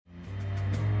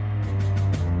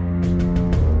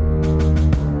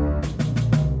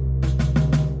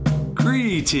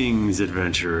Greetings,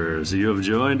 adventurers. You have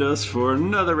joined us for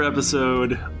another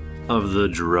episode of the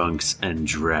Drunks and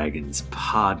Dragons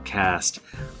podcast.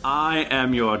 I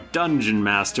am your dungeon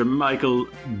master, Michael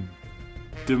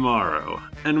DeMaro,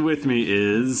 and with me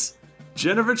is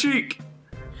Jennifer Cheek.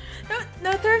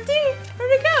 No 13.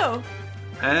 Where'd it go?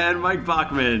 And Mike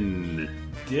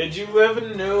Bachman. Did you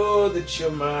ever know that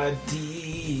you're my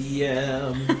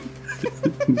DM?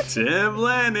 Tim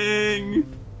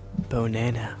Lanning.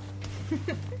 Bonana.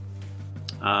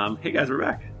 Hey guys, we're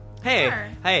back. Hey, Sure.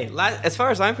 as far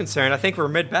as I'm concerned, I think we're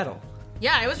mid-battle.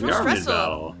 Yeah, it was We real are stressful.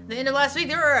 mid-battle. The end of last week,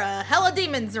 there were a hella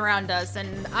demons around us,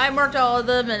 and I marked all of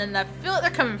them, and I feel like they're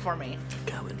coming for me.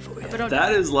 Coming for you. But don't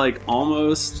That is like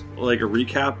almost like a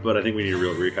recap, but I think we need a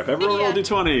real recap. Everyone roll Yeah.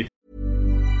 D20.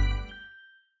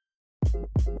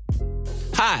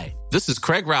 Hi, this is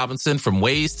Craig Robinson from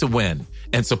Ways to Win,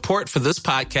 and support for this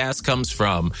podcast comes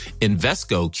from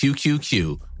Invesco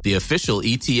QQQ, the official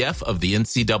ETF of the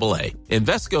NCAA.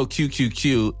 Invesco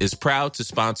QQQ is proud to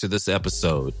sponsor this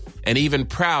episode, and even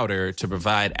prouder to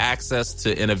provide access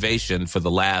to innovation for the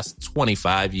last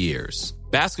 25 years.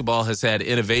 Basketball has had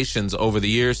innovations over the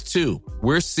years, too.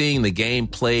 We're seeing the game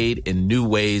played in new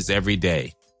ways every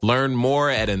day. Learn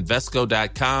more at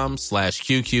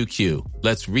Invesco.com/QQQ.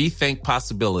 Let's rethink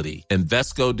possibility.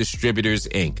 Invesco Distributors,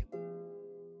 Inc.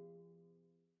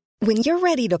 When you're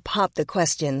ready to pop the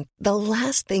question, the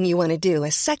last thing you want to do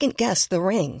is second-guess the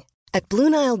ring. At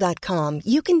BlueNile.com,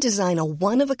 you can design a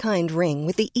one-of-a-kind ring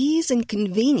with the ease and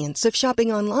convenience of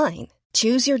shopping online.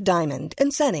 Choose your diamond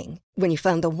and setting. When you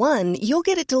find the one, you'll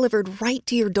get it delivered right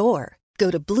to your door. Go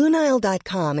to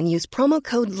BlueNile.com and use promo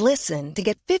code LISTEN to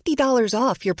get $50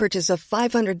 off your purchase of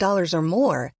 $500 or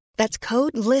more. That's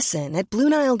code LISTEN at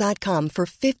BlueNile.com for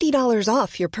 $50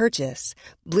 off your purchase.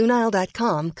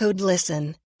 BlueNile.com, code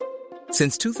LISTEN.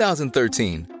 Since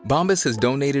 2013, Bombas has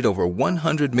donated over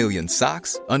 100 million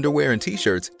socks, underwear, and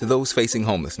T-shirts to those facing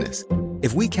homelessness.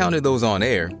 If we counted those on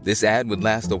air, this ad would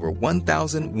last over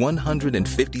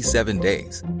 1,157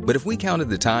 days. But if we counted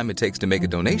the time it takes to make a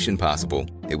donation possible,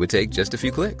 it would take just a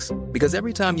few clicks. Because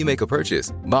every time you make a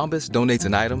purchase, Bombas donates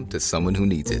an item to someone who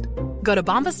needs it. Go to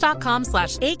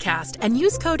bombas.com/ACAST and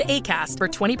use code ACAST for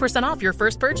 20% off your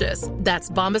first purchase. That's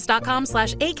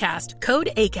bombas.com/ACAST, code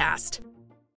ACAST.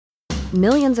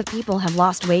 Millions of people have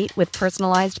lost weight with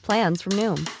personalized plans from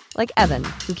Noom. Like Evan,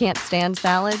 who can't stand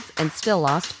salads and still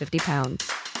lost 50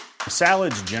 pounds.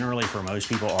 Salads generally for most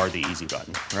people are the easy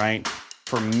button, right?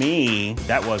 For me,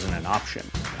 that wasn't an option.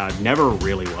 I never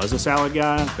really was a salad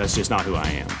guy. That's just not who I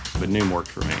am. But Noom worked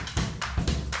for me.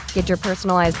 Get your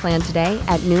personalized plan today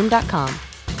at Noom.com.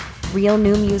 Real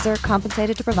Noom user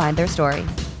compensated to provide their story.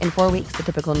 In 4 weeks, the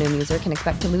typical Noom user can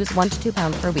expect to lose 1 to 2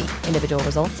 pounds per week. Individual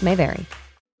results may vary.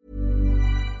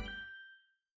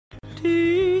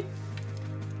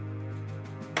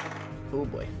 Oh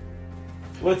boy.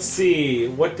 Let's see.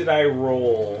 What did I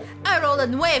roll? I rolled a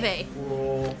 9.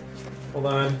 Hold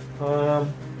on. I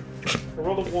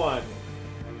rolled a 1.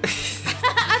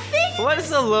 What is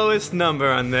the lowest number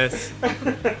on this? I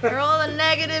rolled a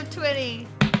 -20.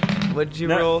 What did you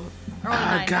No. roll? I rolled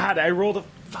a 9. God, I rolled a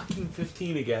fucking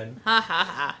 15 again. Ha ha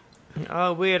ha.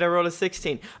 Oh, weird. I rolled a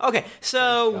 16. Okay,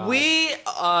 so we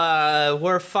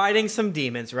were fighting some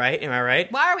demons, right? Am I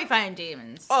right? Why are we fighting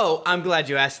demons? Oh, I'm glad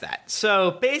you asked that.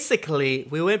 So basically,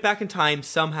 we went back in time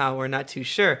somehow, we're not too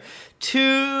sure,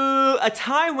 to a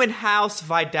time when House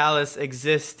Vidalis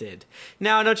existed.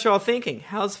 Now, I know what you're all thinking.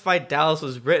 House Vidalis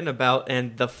was written about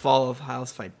in the fall of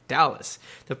House Vidalis.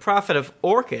 The prophet of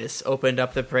Orcus opened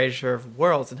up the Brazier of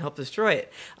Worlds and helped destroy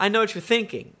it. I know what you're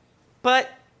thinking,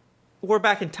 but we're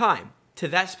back in time to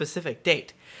that specific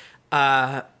date.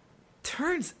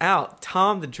 Turns out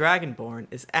Tom the Dragonborn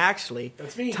is actually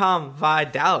That's me. Tom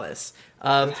Vidalis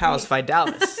of House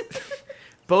Vidalis.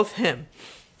 Both him.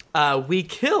 We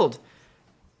killed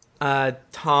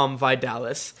Tom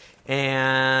Vidalis,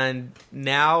 and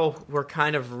now we're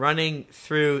kind of running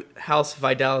through House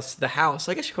Vidalis, the house.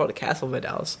 I guess you call it Castle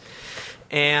Vidalis.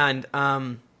 And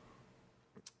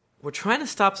we're trying to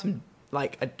stop some,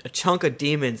 like, a chunk of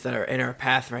demons that are in our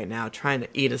path right now, trying to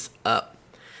eat us up.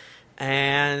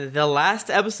 And the last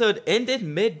episode ended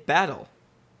mid-battle.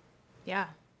 Yeah.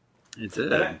 It did.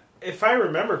 But if I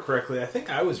remember correctly, I think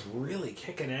I was really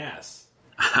kicking ass.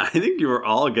 I think you were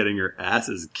all getting your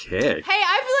asses kicked. Hey,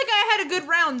 I feel like I had a good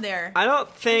round there. I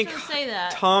don't think I was gonna say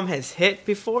that. Tom has hit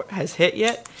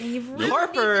yet. You've really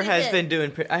Harper needed has it. been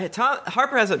doing.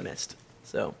 Harper hasn't missed.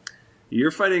 So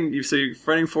You're fighting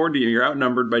 4 demons. You're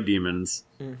outnumbered by demons.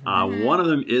 One of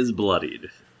them is bloodied.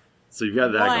 So you've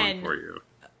got that going One. for you.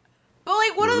 But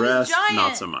like, one The of them is rest, giant.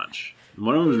 not so much.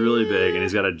 One of them is really big, and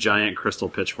he's got a giant crystal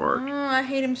pitchfork. Oh, I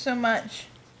hate him so much.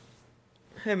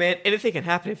 Hey man, anything can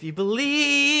happen if you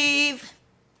believe.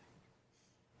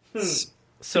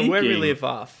 So where do we leave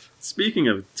off? Speaking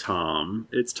of Tom,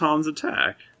 it's Tom's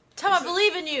attack. Tom, I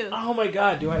believe in you. Oh my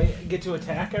god, do I get to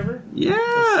attack ever?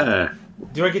 Yeah.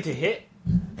 Do I get to hit?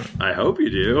 I hope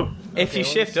you do. If you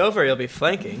shift over, you'll be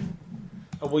flanking.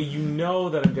 Oh, well, you know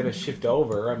that I'm going to shift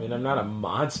over. I mean, I'm not a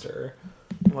monster.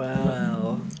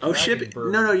 Well... Oh, shift...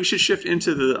 No, you should shift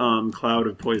into the cloud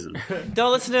of poison.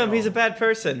 Don't listen to him, he's a bad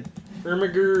person.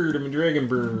 Ermagerd, I'm a dragon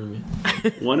burn.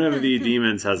 One of the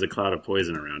demons has a cloud of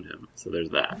poison around him, so there's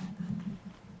that.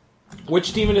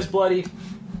 Which demon is bloody?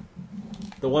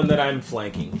 The one that I'm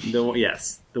flanking.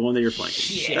 Yes, the one that you're flanking.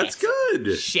 Shit. That's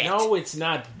good. Shit. No, it's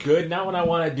not good. Not when I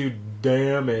want to do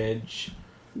damage.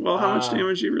 Well, how much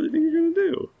damage do you really think you're going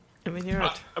to do? I mean, you're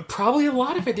right. Probably a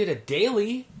lot if I did it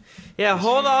daily. Yeah,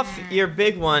 hold off your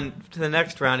big one to the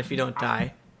next round if you don't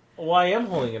die. Well, I am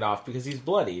holding it off because he's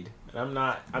bloodied. And I'm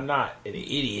not an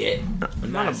idiot.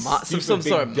 I'm not some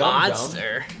sort of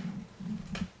monster.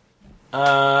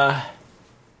 Oh,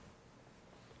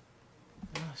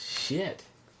 shit.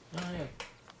 Oh, yeah.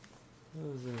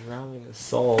 That was a rounding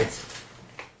assault.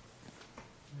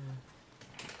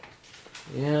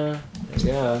 Yeah, I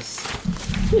guess.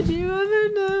 Did you ever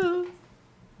know?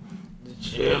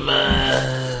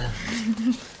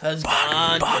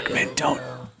 Bachman, don't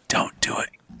do it.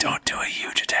 Don't do a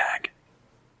huge attack.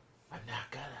 I'm not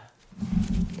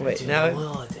gonna. Wait, do now... a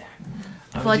little attack.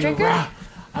 I'm Blood drinker?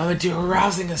 gonna do a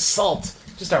rousing assault.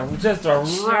 Just a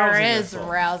rousing Sure is assault.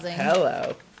 rousing.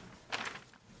 Hello.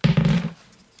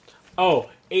 Oh,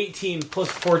 18 plus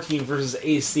 14 versus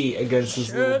AC against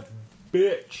this little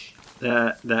bitch.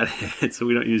 That hits, so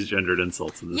we don't use gendered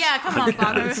insults in this. Yeah, come on,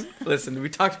 Father. Listen, we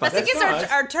talked about That's that.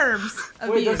 against our terms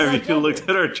of use. Have you looked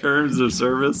at our terms of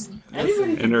service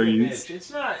Anybody and our can be a use? bitch.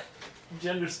 It's not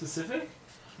gender specific.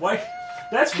 Why?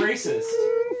 That's racist.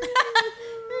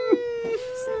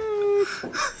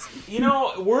 You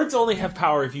know, words only have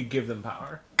power if you give them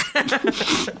power. I'm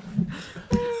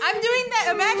doing that.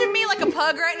 Imagine me like a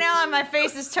pug right now, and my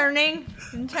face is turning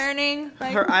and turning.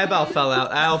 Like, Her eyeball fell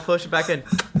out. I'll push it back in. is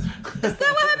that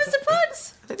what happens to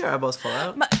pugs? I think their eyeballs fall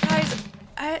out. Guys,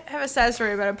 I have a sad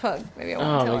story about a pug. Maybe I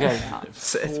won't tell it now.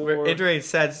 We're entering a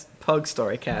sad pug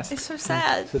story cast. It's so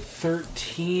sad. So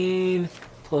 13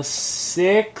 plus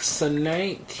 6, so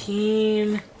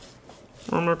 19.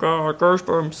 Oh my god,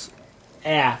 goosebumps.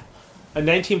 A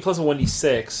 19 plus a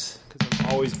 1d6, because I'm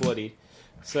always bloodied.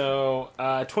 So,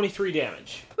 23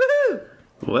 damage. Woohoo!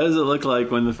 What does it look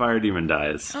like when the fire demon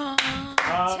dies?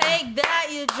 Take that,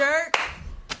 you jerk!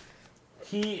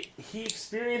 He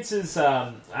experiences.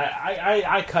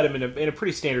 I cut him in a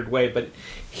pretty standard way, but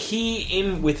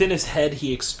within his head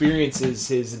he experiences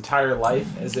his entire life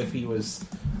as if he was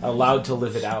allowed to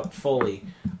live it out fully.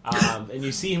 And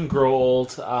you see him grow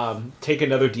old. Take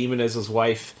another demon as his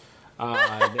wife.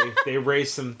 They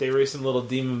raise some little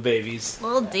demon babies.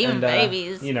 Little demon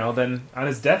babies. You know, then on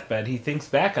his deathbed he thinks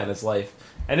back on his life.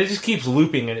 And it just keeps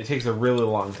looping, and it takes a really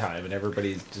long time, and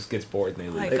everybody just gets bored and they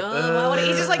leave. Oh my god, why would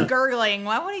he's just like gurgling.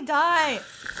 Why would he die?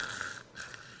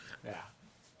 Yeah.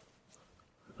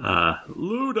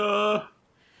 Luda!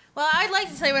 Well, I'd like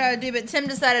to tell you what I would do, but Tim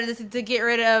decided to get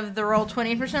rid of the roll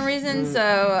 20 for some reason,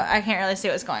 so I can't really see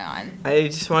what's going on. I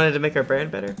just wanted to make our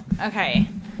brand better. Okay,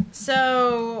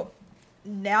 so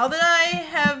now that I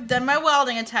have done my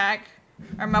welding attack,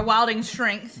 or my welding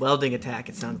strength, Welding attack,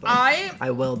 it sounds like.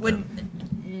 I weld would, them.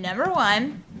 number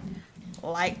one,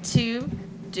 like to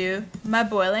do my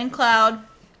boiling cloud.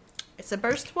 It's a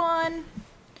burst one.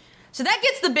 So that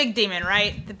gets the big demon,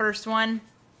 right? The burst one?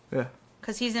 Yeah.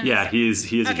 Because he's in. Yeah, he is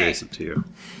Okay. adjacent to you.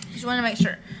 Just want to make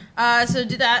sure. So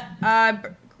do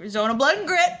that. Zone of blood and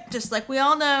grit, just like we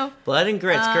all know. Blood and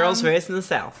grits, girls raised in the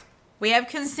South. We have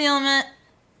concealment.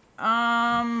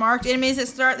 Marked enemies that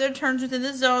start their turns within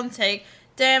the zone take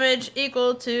damage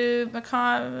equal to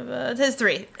his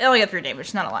 3. It only got 3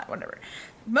 damage, not a lot, whatever.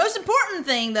 Most important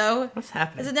thing, though, What's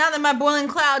happening? is that now that my boiling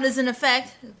cloud is in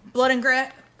effect, blood and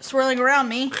grit swirling around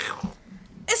me,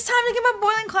 it's time to get my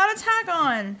boiling cloud attack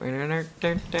on.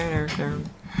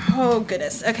 Oh,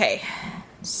 goodness. Okay.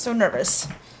 So nervous.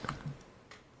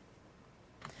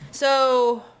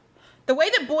 So, the way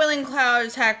that boiling cloud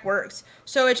attack works,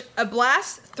 so it's a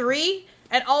blast 3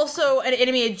 and also an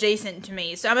enemy adjacent to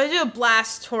me. So I'm going to do a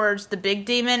blast towards the big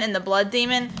demon and the blood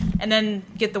demon, and then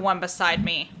get the one beside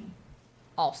me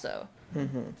also.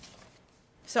 Mm-hmm.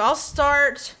 So I'll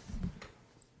start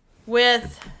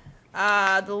with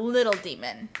the little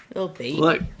demon. Little baby.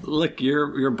 Look!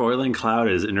 Your boiling cloud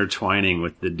is intertwining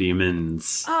with the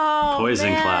demon's Oh, Poison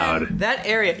man. cloud. That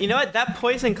area, you know what? That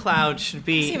poison cloud should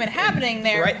be... What's even happening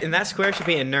there? Right, and that square should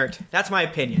be inert. That's my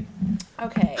opinion.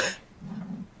 Okay.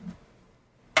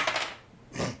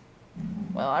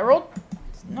 Well, I rolled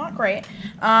not great.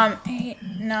 8,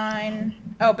 9.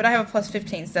 Oh, but I have a plus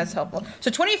 15, so that's helpful.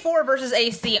 So 24 versus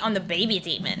AC on the baby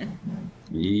demon.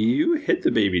 You hit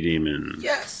the baby demon.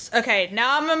 Yes. Okay,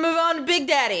 now I'm gonna move on to Big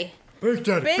Daddy. Big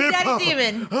Daddy. Big Daddy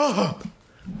demon.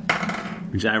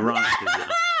 Which ironic.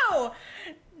 No!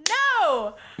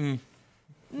 No!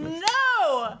 No!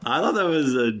 I thought that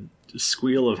was a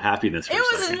squeal of happiness for It a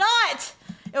was second. not!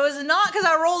 It was not because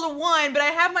I rolled a 1, but I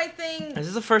have my thing. Is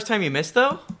this the first time you missed,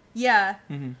 though? Yeah.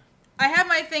 I have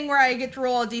my thing where I get to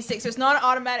roll a d6, so it's not an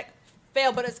automatic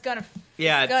fail, but it's gonna.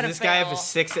 Yeah, gonna does this guy have fail. a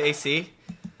 6 AC?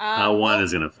 1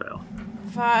 is going to fail.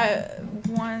 5,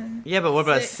 1. Yeah, but what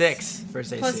about a 6 6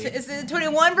 versus Plus, AC? is it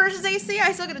 21 versus AC?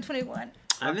 I still get a 21.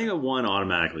 I think a 1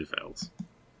 automatically fails.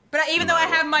 But even though I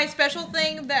have my special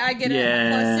thing that I get a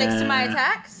plus 6 to my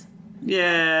attacks.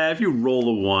 Yeah, if you roll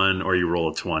a 1 or you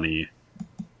roll a 20,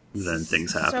 then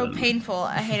things happen. So painful.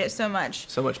 I hate it so much.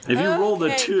 So much If you rolled a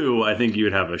Okay. 2, I think you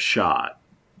would have a shot.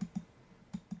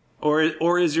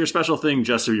 Or is your special thing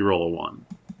just if you roll a 1?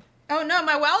 Oh no,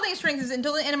 my wilding strength is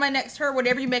until the end of my next turn.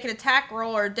 Whenever you make an attack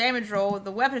roll or a damage roll with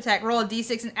the weapon attack, roll a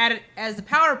d6 and add it as the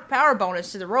power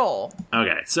bonus to the roll.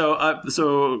 Okay,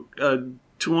 so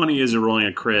 20 is you're rolling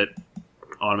a crit,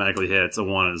 automatically hits. A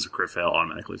 1 is a crit fail,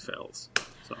 automatically fails.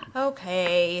 So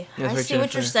Okay, Yes, I right, see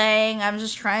what you're Jennifer. saying. I'm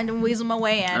just trying to weasel my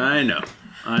way in. I know.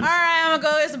 All right, I'm gonna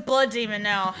go as a blood demon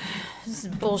now. This is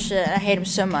bullshit. I hate him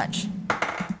so much.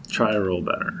 Try to roll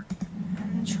better.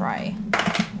 Try.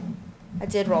 I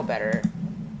did roll better.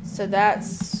 So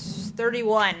that's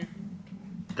 31.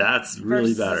 That's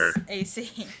really versus better. AC.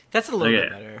 That's a little Okay.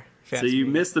 bit better. if So ask you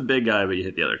me. missed the big guy, but you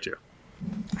hit the other 2.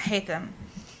 I hate them.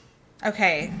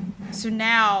 Okay, so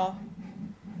now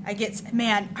I get.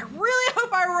 Man, I really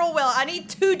hope I roll well. I need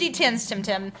 2 d10s,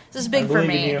 Tim. This is big for believe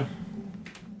in me. you.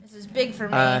 This is big for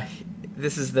me.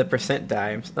 This is the percent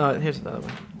die. Oh, here's another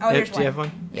one. Oh, here's Do one. you have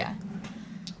one? Yeah.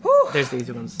 Whew. There's the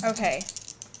easy ones. Okay.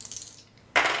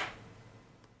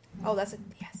 Oh, that's a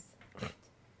yes.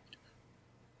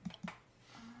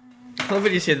 I love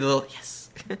when you see the little yes.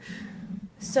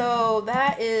 So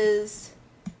that is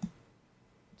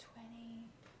 20.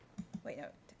 Wait, no.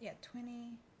 Yeah,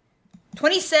 20.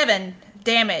 27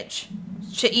 damage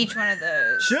to each one of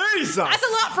those. Jesus! That's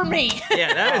a lot for me.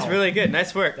 Yeah, that is really good.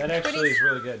 Nice work. That actually is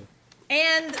really good.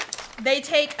 And they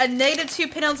take a -2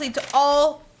 penalty to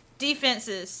all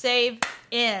defenses, save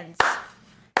ends.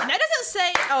 And that doesn't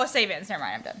say. Oh, save ends. Never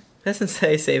mind. I'm done. Doesn't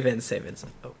say save in, save in.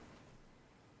 Oh.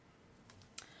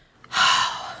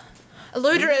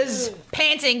 Eludra is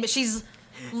panting, but she's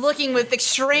looking with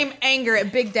extreme anger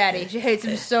at Big Daddy. She hates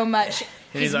him so much.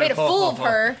 He's made a fool of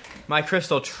her. My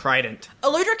crystal trident.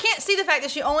 Eludra can't see the fact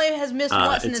that she only has missed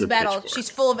once in it's this a battle. pitchfork. She's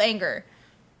full of anger.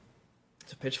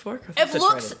 It's a pitchfork? I thought If it's a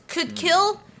looks trident. could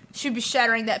kill, she'd be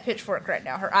shattering that pitchfork right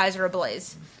now. Her eyes are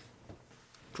ablaze.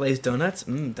 Glazed donuts?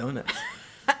 Donuts.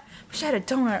 Wish I had a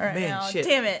donut right Man, now. shit.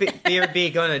 Damn it. BRB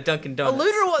going to Dunkin' Donuts.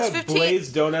 Eludra wants 15.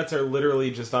 Glazed donuts are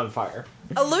literally just on fire.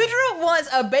 Eludra wants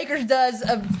a baker's dozen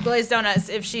of glazed donuts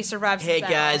if she survives. Hey this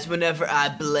battle. guys, whenever I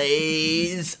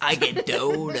blaze, I get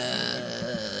donuts.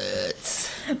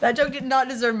 That joke did not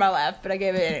deserve my laugh, but I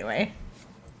gave it anyway.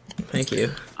 Thank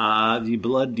you. The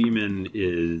blood demon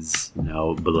is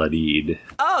now bloodied.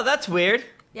 Oh, that's weird.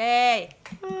 Yay.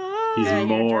 He's Yeah,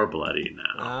 more you're bloody now.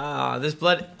 Ah, there's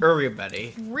blood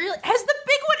everybody. Really? Has the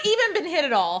big one even been hit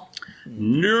at all?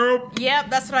 Nope. Yep,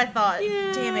 that's what I thought.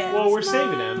 Damn it. Well, we're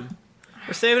saving him.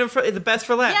 We're saving him for the best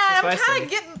for last. yeah, That's I'm what I kind say. of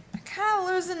getting,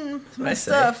 losing what my I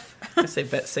say. stuff. I say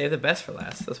save the best for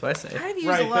last. That's what I say. I've used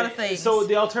a lot of things. So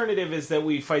the alternative is that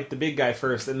we fight the big guy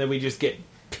first, and then we just get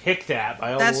picked at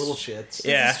by all That's- the little shits.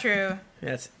 Yeah. This is true.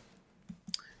 Yes.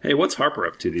 Hey, what's Harper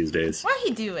up to these days? What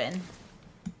he doing?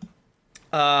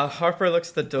 Harper looks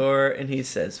at the door and he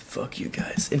says, "Fuck you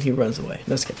guys," and he runs away.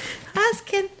 No, just kidding.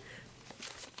 Asking.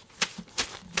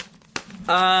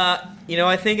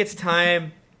 I think it's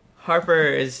time. Harper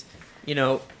is,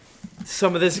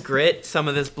 some of this grit, some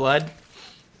of this blood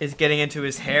is getting into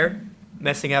his hair,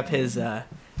 messing up his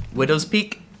widow's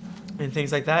peak and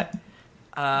things like that.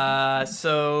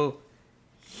 So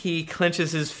he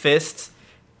clenches his fists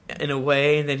in a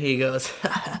way, and then he goes,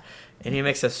 and he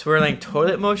makes a swirling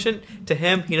toilet motion. To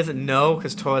him, he doesn't know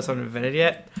because toilets aren't invented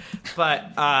yet.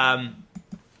 But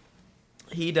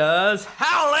he does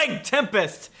Howling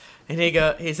Tempest, and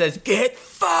he says, "Get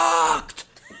fucked."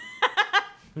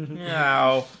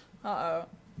 No. Uh-oh.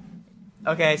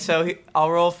 Okay, so I'll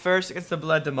roll first against the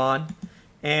blood demon,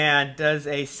 And does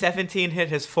a 17 hit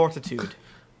his fortitude?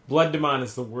 Blood Demon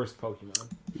is the worst Pokemon.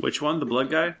 Which one? The blood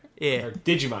guy? Yeah. Or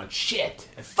Digimon. Shit.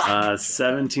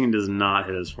 17 does not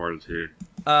hit his fortitude.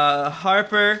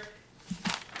 Harper,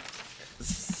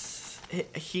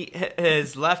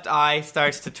 his left eye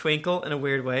starts to twinkle in a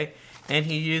weird way, and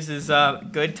he uses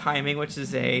good timing, which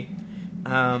is a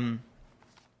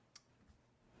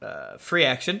free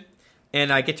action,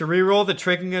 and I get to reroll the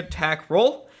triggering attack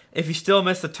roll. If you still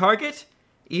miss the target,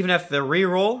 even after the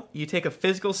reroll, you take a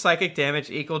physical psychic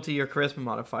damage equal to your charisma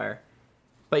modifier,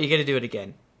 but you get to do it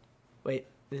again. Wait,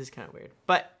 this is kind of weird,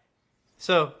 but.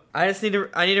 So, I need to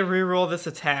reroll this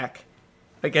attack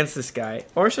against this guy.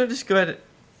 Or should I just go ahead and...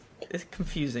 It's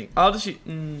confusing. I'll just use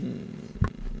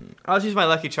my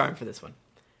lucky charm for this one.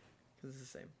 Because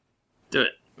it's the same. Do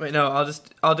it. Wait, no,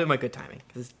 I'll do my good timing.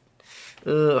 Because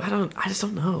I just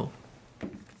don't know.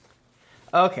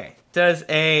 Okay. Does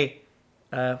a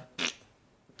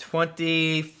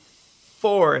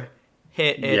 24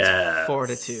 hit its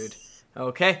fortitude?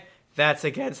 Okay. That's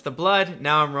against the blood.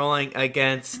 Now I'm rolling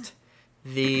against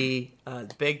the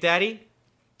Big Daddy.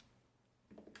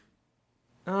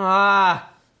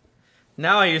 Now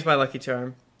I use my lucky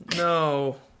charm.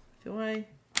 No. Do I?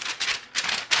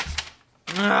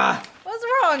 What's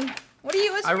wrong? What's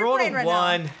I your rolled brain a right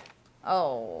 1. now?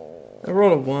 Oh. I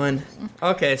rolled a 1.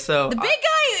 Okay, so... The big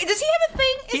guy, does he have a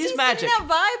thing? He's magic. Sending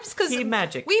out vibes? Because He's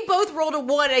magic. we both rolled a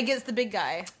 1 against the big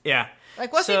guy. Yeah.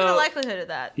 Like, what's even the likelihood of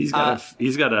that? He's got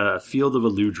a field of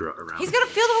Eludra around. He's got a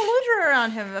field of Eludra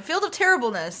around him, a field of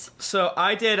terribleness. So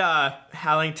I did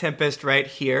Howling Tempest right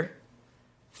here.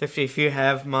 50, if you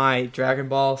have my Dragon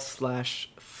Ball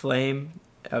 / Flame,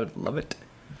 I would love it.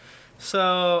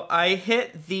 So I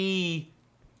hit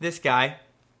this guy,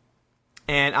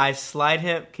 and I slide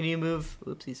him. Can you move?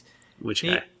 Oopsies. Which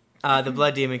guy? The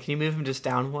Blood Demon. Can you move him just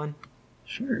down 1?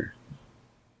 Sure.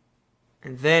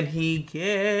 And then he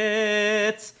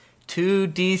gets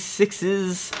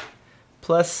 2d6s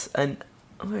plus an...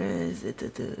 Where is it?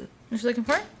 What you looking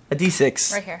for? A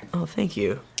d6. Right here. Oh, thank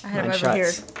you. I had 9 him over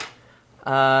shots.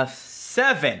 Here.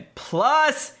 7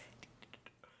 plus...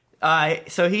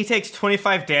 so he takes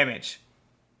 25 damage.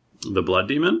 The Blood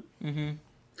Demon? Mm-hmm.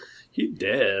 He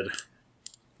dead.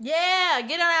 Yeah,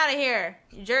 get on out of here,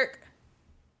 you jerk.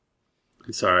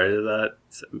 I'm sorry, did that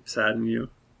sadden you?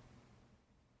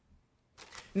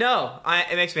 No,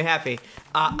 it makes me happy.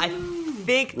 I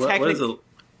think technically...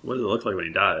 What does it look like when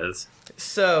he dies?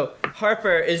 So,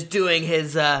 Harper is doing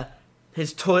his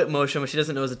toilet motion, which he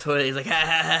doesn't know is a toilet. He's like, ha,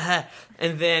 ha, ha, ha.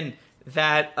 And then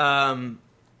that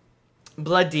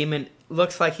Blood Demon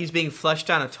looks like he's being flushed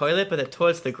down a toilet, but the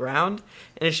toilet's the ground.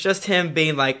 And it's just him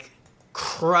being, like,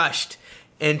 crushed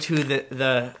into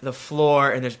the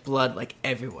floor, and there's blood, like,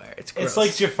 everywhere. It's gross. It's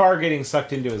like Jafar getting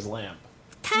sucked into his lamp.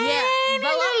 Yeah,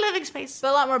 little living space.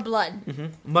 but a lot more blood.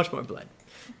 Mm-hmm. Much more blood.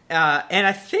 And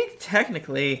I think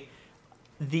technically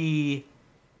the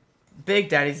Big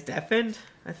Daddy's deafened,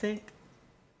 I think.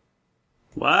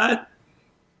 What?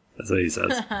 That's what he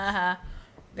says.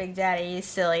 Big Daddy, you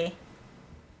silly.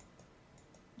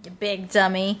 You big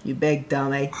dummy. You big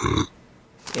dummy.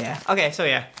 Yeah. Okay, so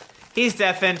yeah. He's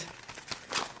deafened.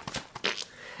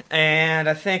 And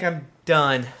I think I'm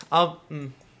done. I'll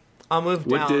move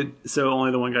down. So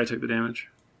only the one guy took the damage?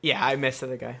 Yeah, I missed the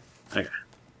other guy. Okay.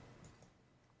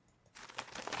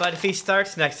 But if he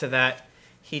starts next to that,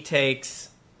 he takes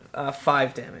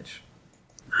 5 damage.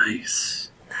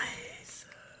 Nice. Nice.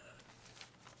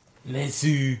 Wait a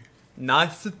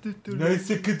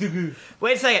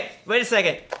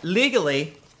second.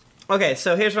 Legally, okay,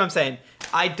 so here's what I'm saying.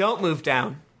 I don't move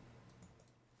down.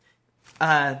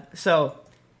 So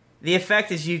the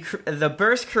effect is the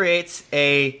burst creates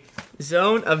a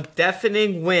zone of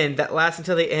deafening wind that lasts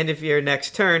until the end of your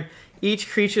next turn. Each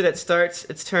creature that starts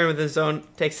its turn with the zone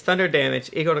takes thunder damage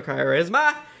equal to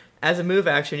charisma. As a move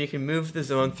action, you can move the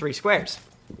zone 3 squares.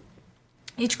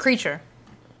 Each creature.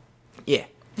 Yeah.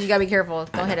 You gotta be careful.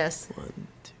 Don't hit us. 1,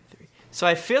 2, 3. So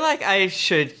I feel like I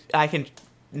can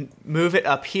move it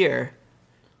up here,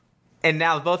 and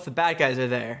now both the bad guys are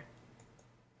there.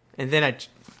 And then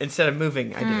instead of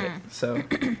moving, I do it. So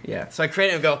yeah. So I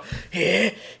create it and go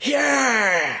here,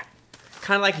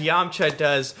 kind of like Yamcha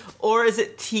does, or is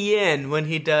it Tien when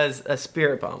he does a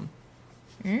spirit bomb?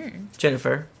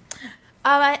 Jennifer.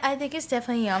 I think it's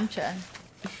definitely Yamcha.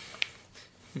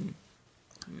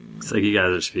 It's like you guys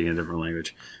are speaking a different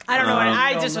language. I don't know.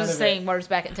 I just was saying words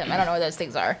back at him. I don't know what those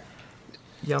things are.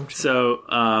 Yamcha. So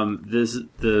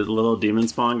the little demon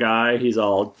spawn guy, he's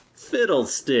all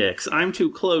fiddlesticks. I'm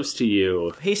too close to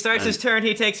you. He starts his turn.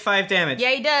 He takes 5 damage. Yeah,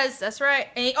 he does. That's right.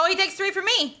 And he takes 3 from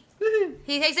me.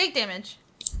 He takes 8 damage.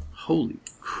 Holy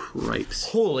Cripes.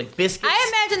 Holy biscuits.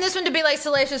 I imagine this one to be like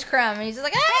Salacious Crumb. And he's just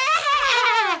like,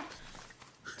 ah!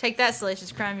 Take that,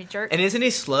 Salacious Crumb, you jerk. And isn't he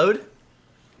slowed?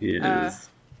 He is.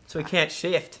 So he can't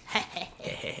shift.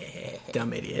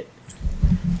 Dumb idiot.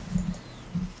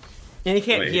 And he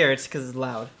can't hear, it's because it's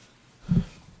loud.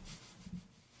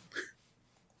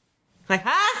 Like,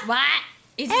 huh? What?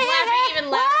 He's just laughing even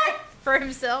louder for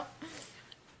himself.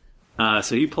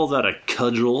 So he pulls out a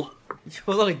cudgel. He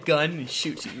pulls out a gun and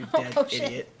shoots you, you dead Oh, shit.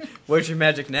 idiot. Where's your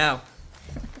magic now?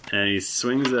 And he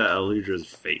swings at Eludra's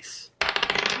face.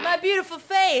 My beautiful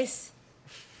face.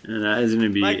 And that is going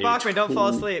to be Mike Bachman, don't fall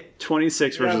asleep.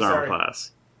 26 Yeah, versus I'm armor sorry.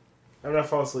 class. I'm not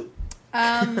falling asleep.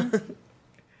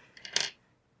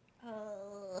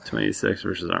 26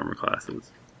 versus armor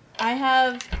classes. I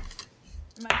have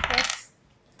my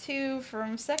 +2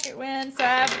 from second win, so I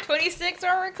have 26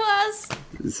 armor class.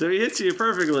 So he hits you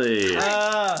perfectly.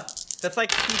 That's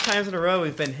like 2 times in a row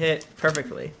we've been hit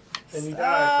perfectly. And you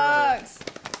die Sucks.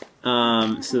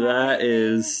 So that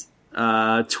is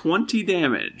 20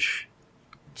 damage.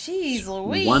 Jeez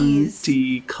Louise.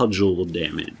 20 cudgel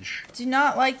damage. Do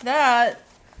not like that.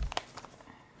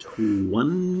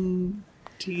 20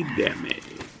 damage.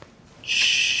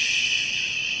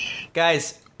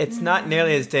 Guys, it's not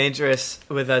nearly as dangerous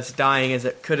with us dying as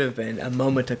it could have been a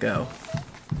moment ago.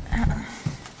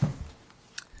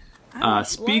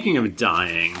 Speaking of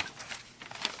dying,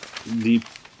 the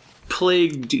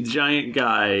plagued giant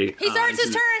guy He starts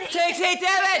his turn. Takes 8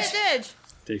 damage! Damage.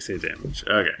 takes 8 damage.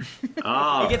 Okay.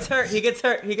 Oh, He gets hurt, he gets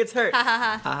hurt, he gets hurt.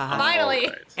 Finally.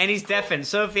 And he's deafened,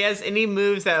 so if he has any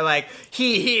moves that are like,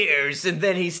 he hears, and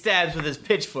then he stabs with his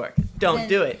pitchfork, don't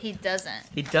do it. He doesn't.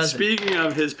 He doesn't. Speaking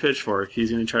of his pitchfork,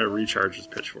 he's going to try to recharge his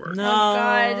pitchfork. No. Oh,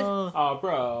 God. Oh,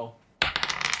 bro.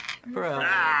 Bro.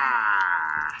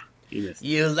 Ah! He missed.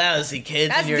 You lousy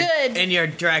kids. That's good. And your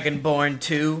Dragonborn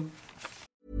 2.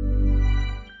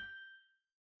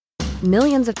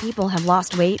 Millions of people have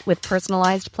lost weight with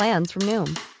personalized plans from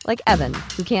Noom. Like Evan,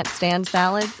 who can't stand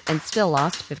salads and still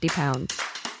lost 50 pounds.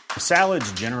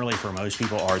 Salads generally for most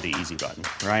people are the easy button,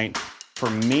 right? For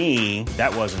me,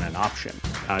 that wasn't an option.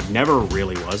 I never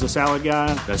really was a salad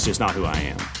guy. That's just not who I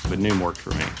am. But Noom worked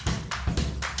for me.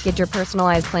 Get your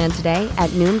personalized plan today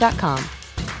at Noom.com.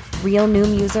 Real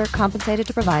Noom user compensated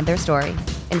to provide their story.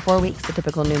 In 4 weeks, the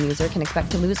typical Noom user can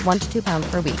expect to lose 1 to 2 pounds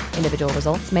per week. Individual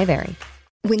results may vary.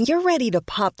 When you're ready to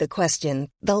pop the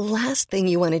question, the last thing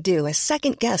you want to do is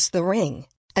second-guess the ring.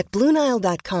 At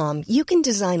BlueNile.com, you can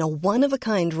design a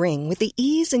one-of-a-kind ring with the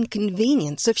ease and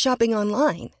convenience of shopping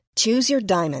online. Choose your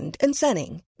diamond and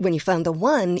setting. When you find the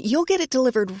one, you'll get it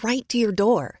delivered right to your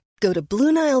door. Go to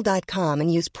BlueNile.com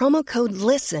and use promo code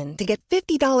LISTEN to get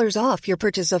 $50 off your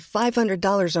purchase of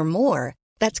 $500 or more.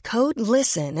 That's code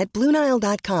LISTEN at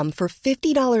BlueNile.com for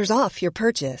 $50 off your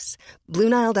purchase.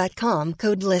 BlueNile.com,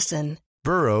 code LISTEN.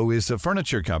 Burrow is a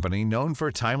furniture company known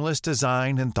for timeless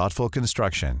design and thoughtful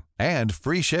construction, and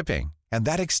free shipping, and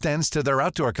that extends to their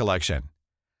outdoor collection.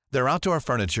 Their outdoor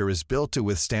furniture is built to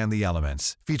withstand the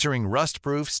elements, featuring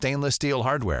rust-proof stainless steel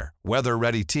hardware,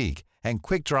 weather-ready teak, and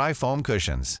quick-dry foam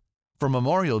cushions. For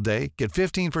Memorial Day, get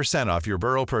 15% off your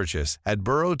Burrow purchase at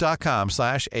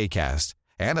burrow.com/ACAST,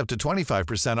 and up to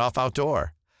 25% off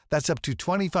outdoor. That's up to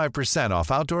 25% off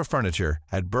outdoor furniture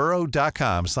at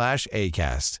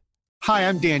burrow.com/ACAST. Hi,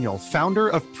 I'm Daniel, founder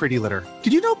of Pretty Litter.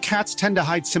 Did you know cats tend to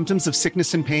hide symptoms of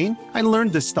sickness and pain? I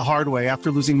learned this the hard way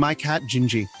after losing my cat,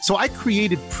 Gingy. So I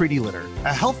created Pretty Litter,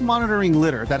 a health monitoring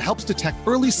litter that helps detect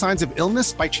early signs of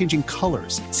illness by changing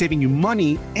colors, saving you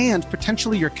money and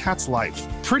potentially your cat's life.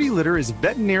 Pretty Litter is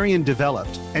veterinarian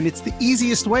developed, and it's the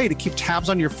easiest way to keep tabs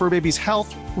on your fur baby's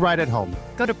health right at home.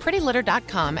 Go to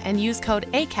prettylitter.com and use code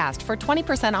ACAST for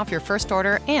 20% off your first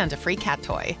order and a free cat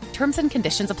toy. Terms and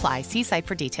conditions apply. See site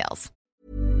for details.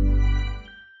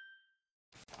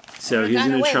 So he's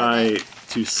going to try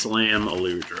to slam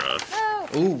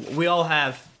Eludra. Ooh, we all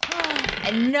have.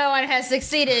 And no one has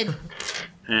succeeded.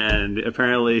 And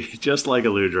apparently, just like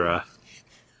Eludra,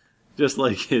 just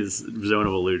like his zone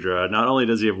of Eludra, not only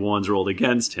does he have ones rolled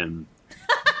against him,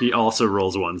 he also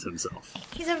rolls ones himself.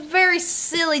 He's a very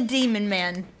silly demon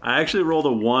man. I actually rolled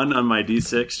a 1 on my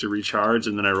d6 to recharge,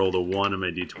 and then I rolled a 1 on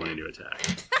my d20 to attack.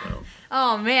 So,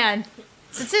 Oh, man.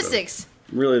 Statistics.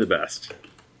 really the best.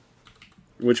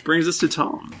 Which brings us to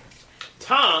Tom.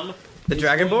 Tom, the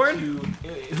Dragonborn.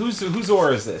 Whose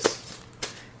aura is this?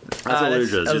 That's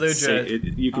Eludra's.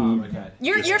 Eludra. You can. Oh my God.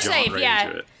 You're jump safe, right yeah.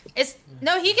 into it. It's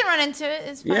no, he can run into it.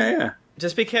 It's fine. Yeah.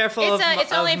 Just be careful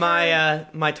It's only of my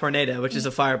my tornado, which is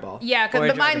a fireball. Yeah, Or a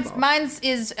but Dragon Ball. mine's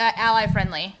is ally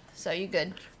friendly, so you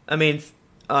good. I mean,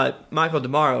 Michael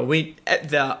Demaro,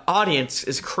 the audience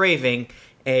is craving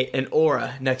an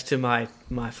aura next to my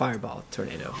fireball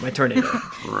tornado. My tornado.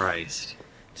 Christ.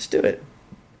 Just do it.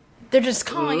 They're just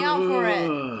calling out for it.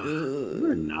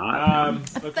 We're not.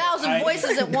 1,000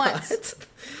 voices at once.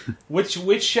 Which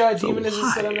demon is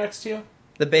it set up next to you?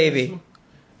 The baby.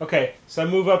 Okay, so I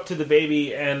move up to the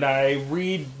baby and I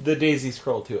read the Daisy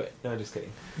Scroll to it. No, just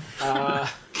kidding.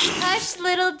 Hush,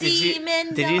 little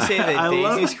demon. Did you say the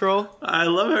Daisy Scroll? I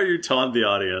love how you taunt the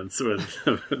audience with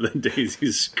the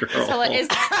Daisy Scroll. It's hilarious.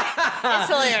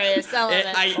 I love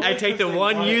it. I take the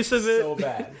one use of it. So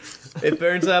bad. It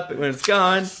burns up when it's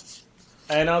gone.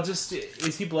 And I'll just...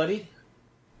 Is he bloody?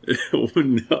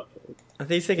 No. I think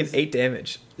he's taking 8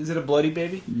 damage. Is it a bloody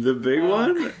baby? The big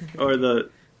one? Or the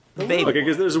baby? Okay,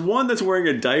 because there's one that's wearing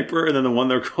a diaper and then the one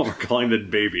they're calling the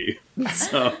baby.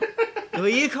 So... Well,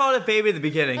 you called it baby at the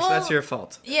beginning, so that's your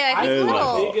fault. Yeah, he's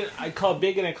little. I call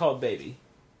big and I call baby.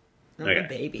 Okay.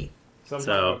 Baby. So,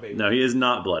 no, he is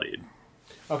not bloodied.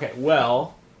 Okay,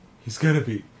 well, he's gonna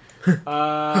be. When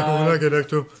I get next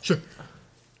to him, sure.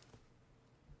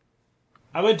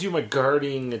 I'm gonna do my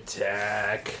guarding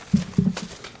attack.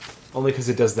 Only because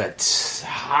it does that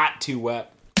hot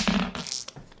 2-wep.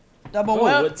 Double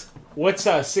whip. What's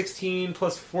 16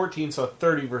 plus 14, so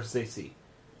 30 versus AC.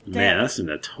 Man, that's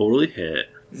gonna totally hit.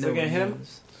 Is that gonna hit him?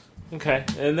 Okay,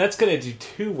 and that's gonna do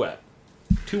 2-wep.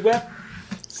 2-wep?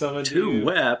 So I'm gonna do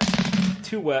 2-wep?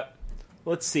 2-wep.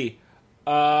 Let's see.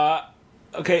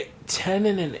 Okay, 10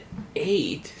 and an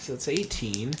 8, so it's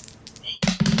 18.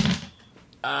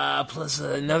 Plus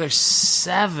another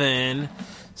 7,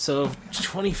 so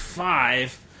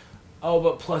 25. Oh,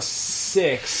 but plus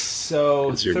 6, so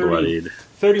 'cause you're bloodied.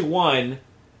 31.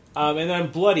 And then I'm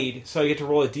bloodied, so I get to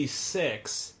roll a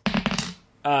d6.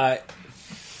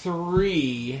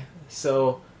 3.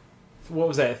 So, what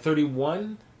was that,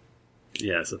 31?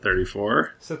 Yeah, so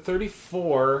 34. So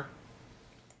 34.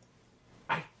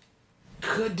 I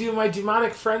could do my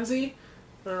demonic frenzy.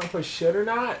 I don't know if I should or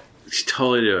not. You should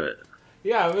totally do it.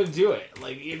 Yeah, I'm gonna do it.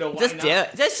 Like, why not?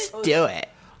 Just do it.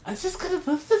 Let's just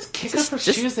kick up her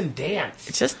shoes and dance.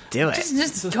 Just do it.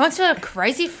 Just go into a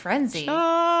crazy frenzy.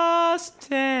 Just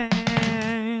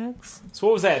dance. So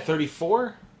what was that,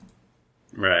 34?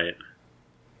 Right.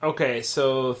 Okay,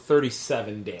 so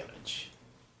 37 damage.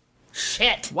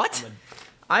 Shit. What?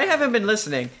 I haven't been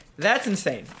listening. That's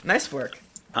insane. Nice work.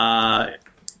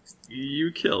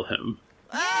 You kill him.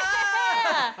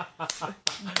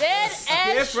 Dead as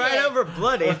Skip right over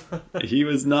bloody. He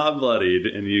was not bloodied,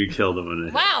 and you killed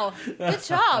him. Wow, good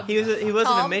job. He wasn't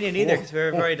Tom. a minion either, because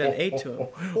we've already done 8 to him.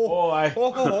 If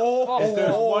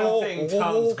there's one thing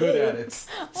Tom's good at, it's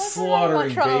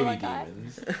slaughtering baby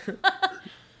demons.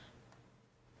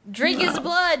 Drink his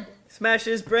blood. Smash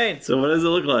his brain. So what does it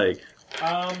look like?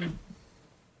 I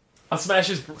smash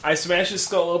his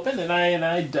skull open, and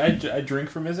I drink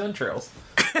from his entrails.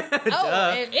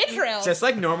 Entrails. Just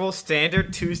like normal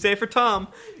standard Tuesday for Tom.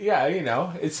 Yeah,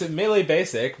 it's a melee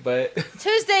basic, but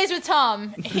Tuesdays with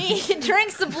Tom. He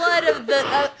drinks the blood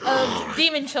of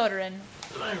demon children.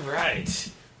 all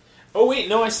right. Oh wait,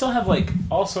 no, I still have like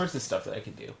all sorts of stuff that I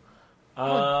can do.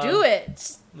 Do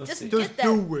it. Just see. get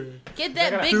that. Get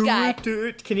that big guy. Do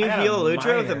it. Can you I got heal a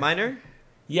Eludra with a minor. minor?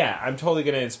 Yeah, I'm totally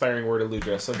gonna inspiring word of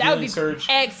Ludra. So That would healing be surge,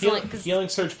 excellent, 'cause- Healing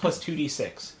surge plus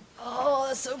 2d6. Oh,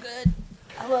 that's so good.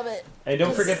 I love it. And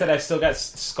don't forget that I've still got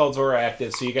Skullzora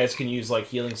active, so you guys can use like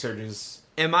healing surges.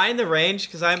 Am I in the range?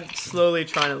 Because I'm slowly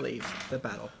trying to leave the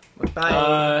battle.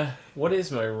 Bye. What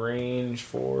is my range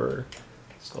for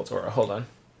Skullzora? Hold on.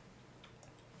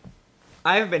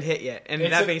 I haven't been hit yet, and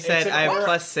It's that a- being it's said, an I have aura-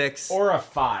 +6. Or a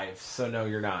 5, so no,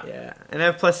 you're not. Yeah, and I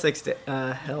have +6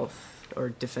 health or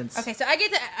defense. Okay, so I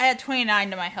had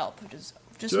 29 to my health, which is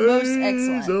just most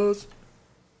excellent.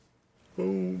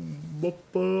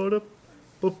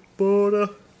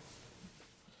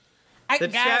 The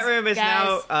chat room is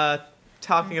now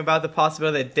talking about the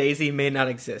possibility that Daisy may not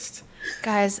exist.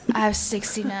 Guys, I have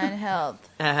 69 health.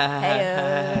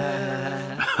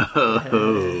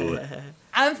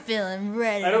 I'm feeling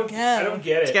ready to go. I don't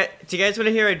get it. Do you guys want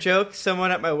to hear a joke?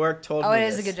 Someone at my work told Oh, me it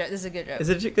is this. a good joke. This is a good joke. Is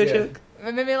it a good joke?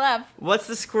 It made me laugh. What's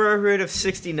the square root of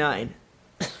 69?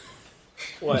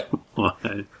 What? What?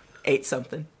 8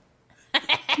 something. Look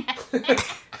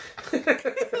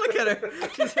at her.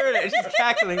 She's heard it. She's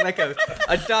cackling like a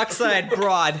dockside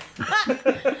broad.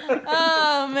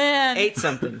 Oh, man. 8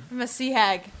 something. I'm a sea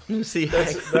hag. See,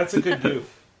 That's a good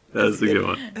goof. That's a good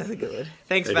one. That's a good one.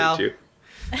 Thanks, I Val. did too.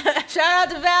 Shout out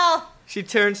to Val. She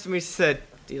turns to me and said,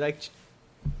 do you like...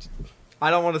 I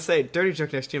don't want to say dirty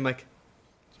joke next to you. I'm like,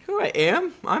 you know who I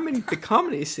am? I'm in the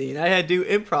comedy scene. I had to do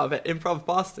improv at Improv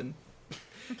Boston.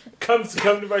 Come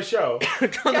to my show.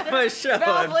 Come to my show.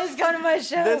 Bella, please come to my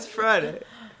show. This Friday.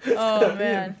 Oh,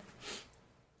 man.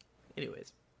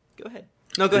 Anyways, go ahead.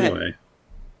 No, go ahead.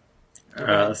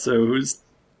 So whose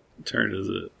turn is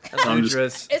it?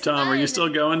 Ludra's. Tom, are you still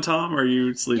going, Tom, or are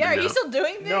you sleeping Yeah, are now? you still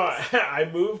doing things? No, I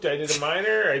moved. I did a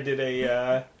minor. I did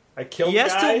a. I killed.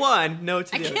 Yes a guy. to one, no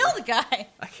to the I other. killed a guy.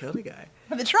 I killed a guy.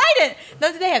 With the trident.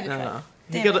 No, today I have the No,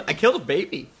 trident. no. I killed a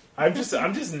baby. I'm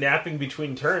just napping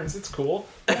between turns. It's cool.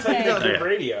 That's how you do Okay.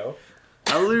 radio.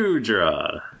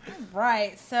 Aludra.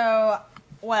 Right, so,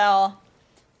 well,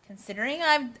 considering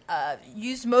I've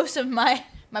used most of my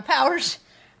powers,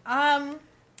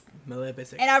 Melee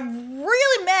basic. and I'm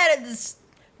really mad at this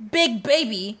big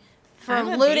baby for I'm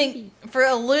a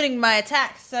eluding my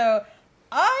attack. So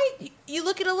you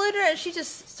look at Eludra and she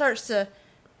just starts to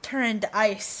turn into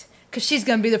ice because she's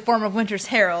gonna be the form of Winter's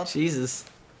Herald. Jesus.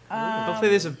 Hopefully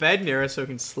there's a bed near us so we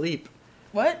can sleep.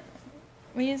 What?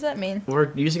 What does that mean?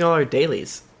 We're using all our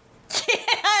dailies.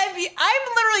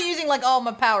 I'm literally using like all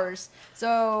my powers.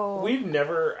 So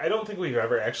I don't think we've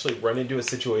ever actually run into a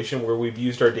situation where we've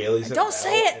used our dailies in Don't battle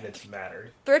say it. and it's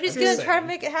mattered. Thready's I'm gonna just try to saying.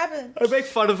 make it happen. I make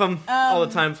fun of him all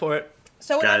the time for it.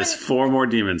 So what Guys, happened? 4 more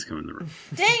demons come in the room.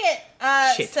 Dang it!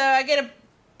 Shit. So I get a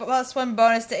 +1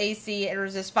 bonus to AC and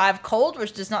resist 5 cold,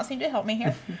 which does not seem to help me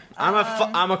here.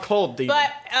 I'm a cold demon.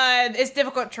 But it's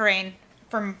difficult terrain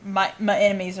for my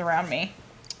enemies around me.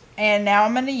 And now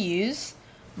I'm going to use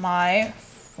my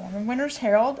Form of Winter's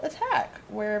Herald attack,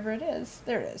 wherever it is.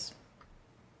 There it is.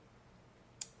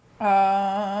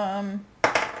 Oh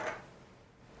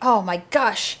my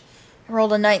gosh. I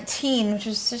rolled a 19, which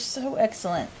is just so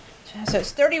excellent. So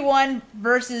it's 31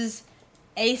 versus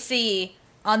AC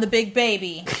on the big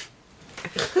baby.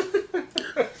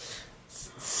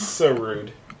 So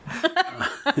rude.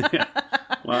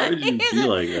 Why would you be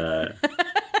like that?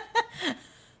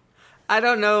 I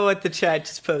don't know what the chat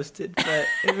just posted, but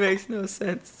it makes no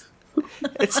sense.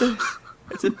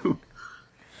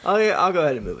 I'll go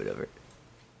ahead and move it over.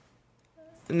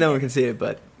 No one can see it,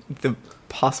 but the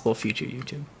possible future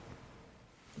YouTube.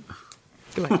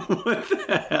 Come on. What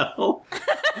the hell?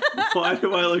 Why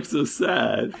do I look so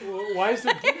sad? Why is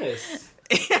there Guinness?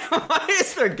 Why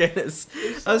is there Guinness?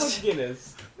 So much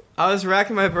Guinness. I was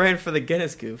racking my brain for the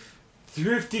Guinness goof.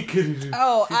 Thrifty Guinness.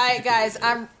 Oh, guys,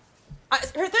 her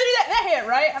 30 that hit,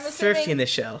 right? I'm assuming. Thrifty in the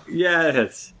shell. Yeah, it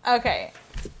hits. Okay.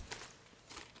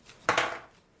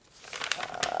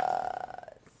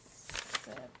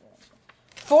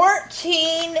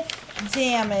 14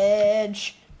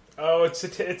 damage. Oh, it's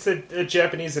a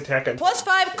Japanese attack on Plus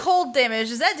 5 cold damage.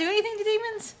 Does that do anything to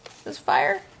demons? Does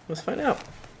fire? Let's find out.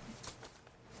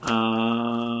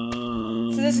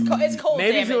 So this it's cold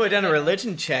Maybe damage. if you would have done a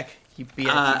religion check, you'd be.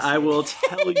 I will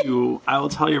tell you. I will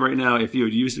tell you right now. If you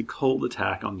had used a cold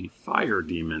attack on the fire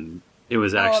demon, it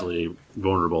was actually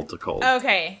vulnerable to cold.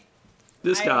 Okay.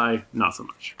 This guy, not so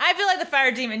much. I feel like the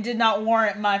fire demon did not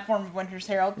warrant my Form of Winter's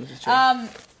Herald.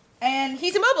 And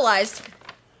he's immobilized.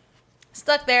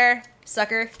 Stuck there,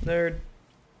 sucker. Nerd.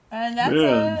 And that's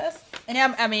Yeah.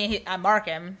 and I mark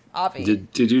him, obviously.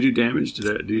 Did you do damage?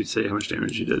 Did you say how much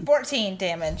damage you did? 14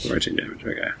 damage. 14 damage.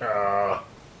 Okay.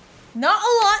 Not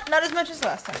a lot, not as much as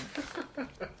last time.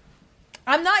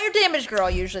 I'm not your damage girl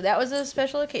usually. That was a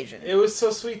special occasion. It was so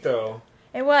sweet though.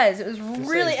 It was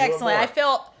really do it excellent.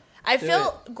 more. I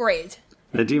felt great.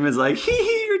 The demon's like, hee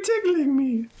hee, you're tickling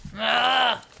me.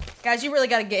 Guys, you really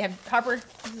got to get him. Harper,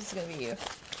 this is going to be you.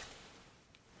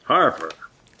 Harper.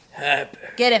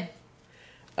 Get him.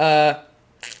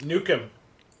 Nuke him.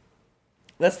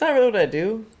 That's not really what I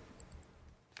do.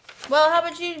 Well, how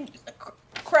about you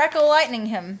crackle lightning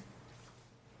him?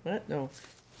 What? No.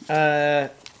 I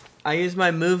use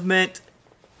my movement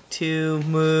to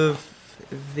move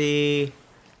the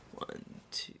 1,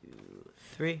 2,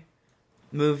 3.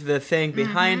 Move the thing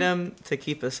behind him to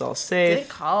keep us all safe. Good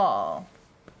call.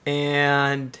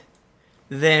 And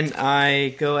then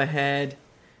I go ahead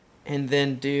and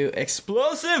then do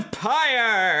explosive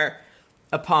fire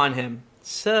upon him.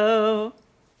 So,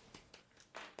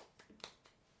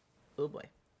 oh boy.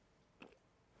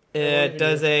 It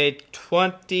does a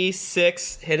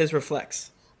 26 hit his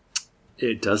reflex.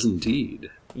 It does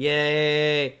indeed.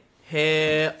 Yay.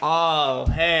 Hail, all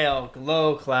hail,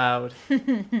 glow cloud.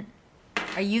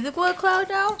 Are you the glow cloud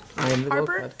now? I am the glow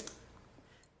Harper?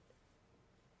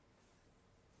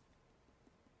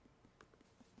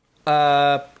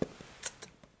 cloud.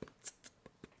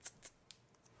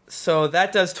 So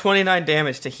that does 29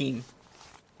 damage to Heen.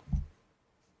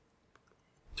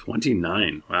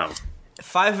 29. Wow.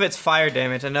 5 of it's fire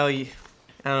damage. I don't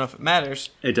know if it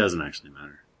matters. It doesn't actually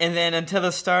matter. And then until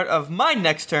the start of my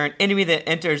next turn, enemy that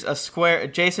enters a square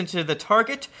adjacent to the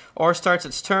target or starts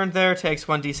its turn there takes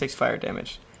 1d6 fire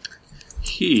damage.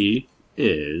 He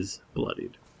is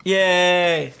bloodied.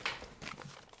 Yay!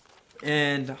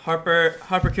 And Harper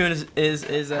Coon is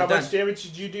How done. much damage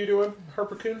did you do to him,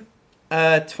 Harper Coon?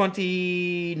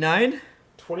 29.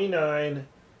 29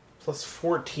 plus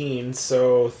 14,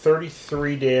 so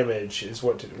 33 damage is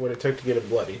what it took to get him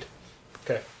bloodied.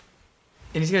 Okay.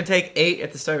 And he's going to take 8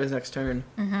 at the start of his next turn.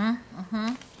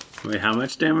 Wait, how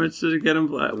much damage did it get him?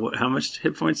 How much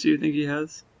hit points do you think he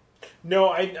has?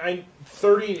 No,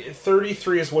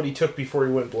 33 is what he took before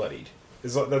he went bloodied.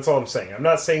 That's all I'm saying. I'm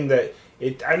not saying that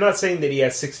he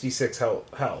has 66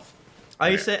 health. Are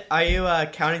you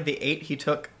counting the 8 he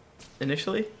took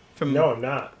initially? No, I'm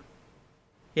not.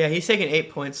 Yeah, he's taking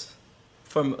 8 points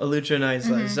from Eludra and I's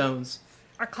zones.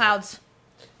 Or clouds.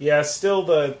 Yeah, still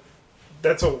the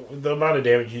amount of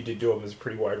damage you did to him is a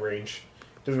pretty wide range.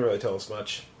 Doesn't really tell us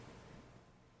much.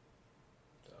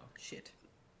 So. Shit.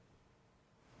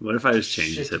 What if I just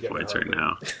change his hit points right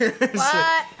now?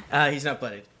 What? He's not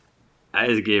bloodied. I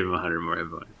just gave him 100 more hit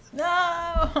points.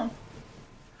 No!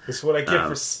 This is what I get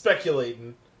for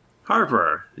speculating. Harper,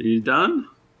 are you done?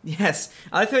 Yes.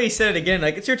 I like the way he said it again.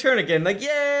 Like, it's your turn again. Like,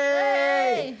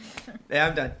 yay! Yeah,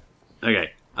 I'm done.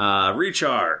 Okay.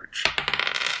 Recharge.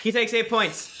 He takes 8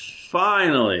 points.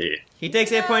 Finally. He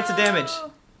takes 8 points of damage.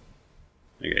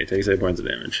 Okay, he takes 8 points of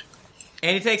damage.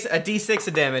 And he takes a d6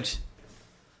 of damage.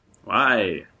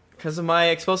 Why? Because of my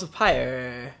explosive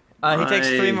pyre. He takes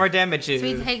 3 more damage. So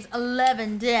he takes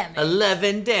 11 damage.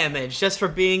 11 damage just for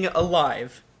being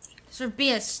alive. Just for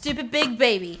being a stupid big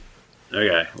baby.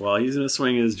 Okay, well, he's going to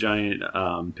swing his giant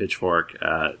pitchfork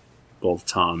at both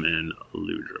Tom and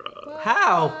Eludra.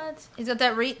 How? What? He's got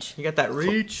that reach? You got that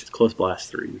reach? It's close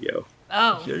blast 3, go.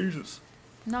 Oh. Jesus.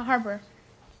 Not Harper.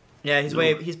 Yeah,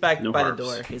 he's back no by harps. the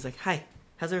door. He's like, hi,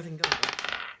 how's everything going?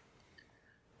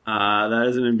 That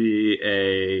is going to be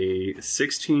a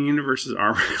 16 versus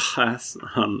armor class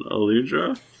on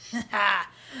Eludra.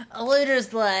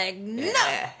 Eludra's like, no!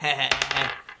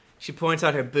 She points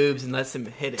out her boobs and lets him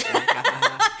hit it.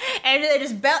 And they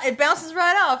just it bounces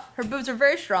right off. Her boobs are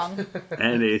very strong.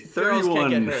 And a Girls can't 31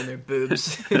 get hurt in their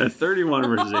boobs. a 31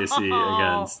 versus AC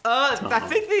against Tom. I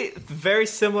think the very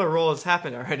similar roll has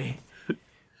happened already.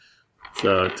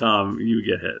 So, Tom, you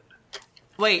get hit.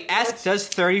 Wait, does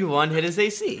 31 hit his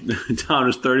AC? Tom,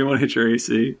 does 31 hit your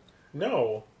AC?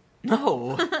 No.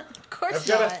 No. Of course I've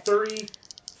got not. a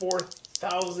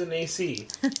 34,000 AC.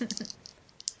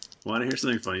 Want to hear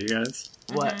something funny, you guys?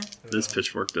 What? This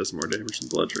pitchfork does more damage than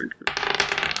Blood Drinker.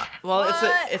 Well,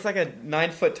 What? it's like a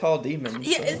 9-foot tall demon.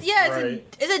 Yeah, so-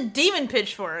 it's a demon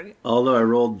pitchfork. Although I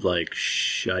rolled like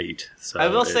shite, so I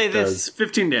will say it this. does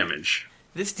 15 damage.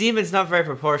 This demon's not very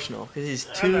proportional because he's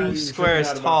I'm not 2 even squares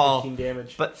freaking out about tall, 15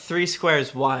 damage. but 3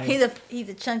 squares wide. He's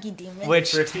a chunky demon.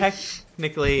 Which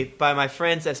technically, by my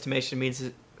friend's estimation, means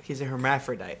he's a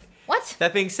hermaphrodite. What?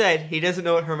 That being said, he doesn't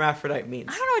know what hermaphrodite means.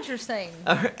 I don't know what you're saying.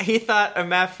 He thought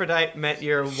hermaphrodite meant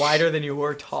you're wider than you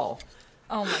were tall.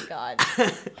 Oh my god.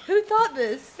 Who thought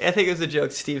this? I think it was a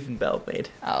joke Stephen Bell made.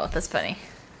 Oh, that's funny.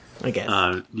 I guess.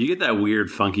 You get that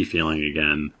weird funky feeling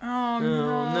again Oh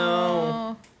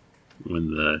no.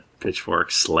 when the pitchfork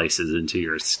slices into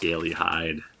your scaly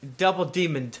hide. Double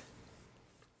demoned.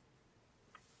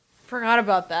 Forgot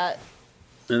about that.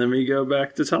 And then we go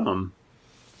back to Tom.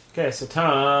 Okay, so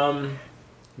Tom,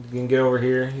 you can get over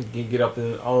here. You can get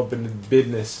all up into the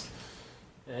business.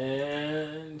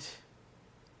 And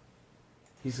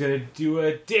he's going to do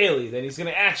a daily. Then he's going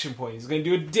to action point. He's going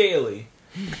to do a daily.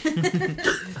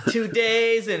 2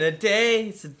 days in a day.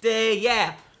 It's a day,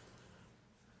 yeah.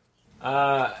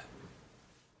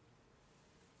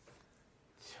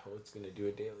 It's going to do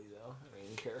a daily, though. I don't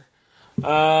even care.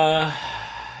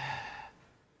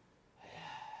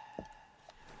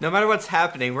 No matter what's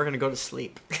happening, we're going to go to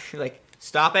sleep. Like,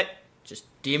 stop it. Just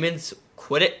demons,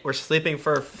 quit it. We're sleeping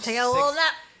for Take a little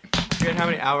nap. Forget how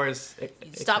many hours it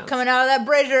Stop counts. coming out of that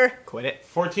brazier. Quit it.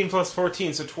 14 plus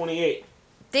 14, so 28.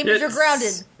 Demons are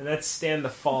grounded. And that's Stand the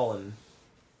Fallen.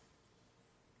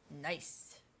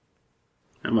 Nice.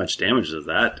 How much damage does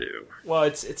that do? Well,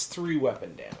 it's 3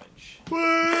 weapon damage.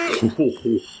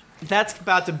 That's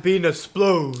about to be an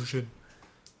explosion.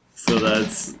 So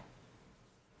that's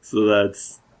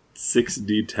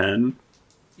 6d10.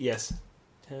 Yes.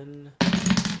 10.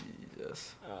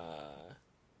 Jesus.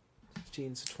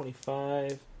 15, so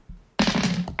 25.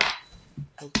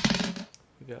 Oh, here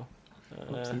we go.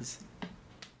 9. 7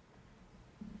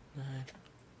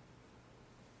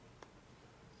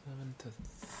 to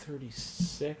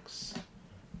 36.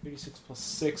 36 plus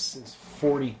 6 is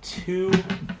 42.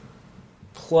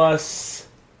 Plus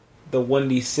the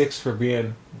 1d6 for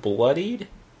being bloodied.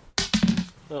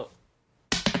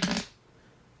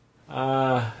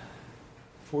 Oh.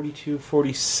 42,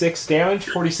 46 damage?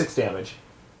 46 damage.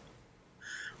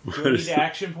 Do I need the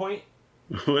action point?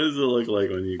 What does it look like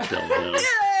when you kill him?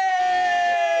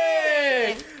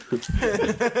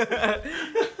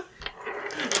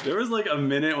 There was like a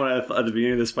minute when at the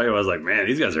beginning of this fight, I was like, man,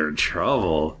 these guys are in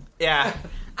trouble. Yeah.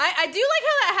 I do like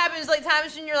how that happens, like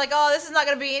times when you're like, oh, this is not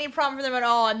going to be any problem for them at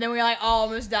all, and then we're like, oh,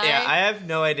 almost dying. Yeah, I have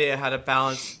no idea how to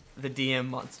balance the DM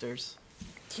monsters.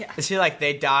 Yeah. Is he like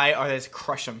they die or they just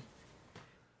crush them?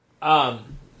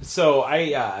 So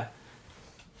I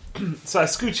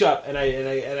scooch up and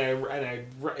I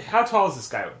how tall is this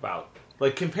guy about?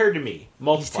 Like compared to me,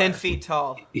 multiplier. He's 10 feet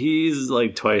tall. He's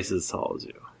like twice as tall as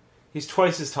you. He's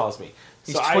twice as tall as me.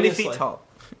 He's 20 feet tall.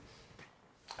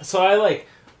 So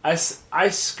I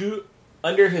scoot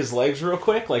under his legs real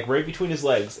quick, like right between his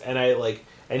legs, and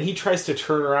and he tries to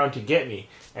turn around to get me.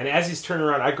 And as he's turning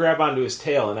around, I grab onto his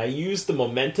tail, and I use the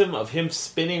momentum of him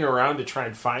spinning around to try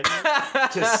and find me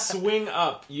to swing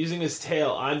up using his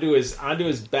tail onto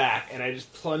his back, and I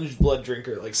just plunge Blood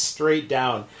Drinker like straight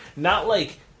down, not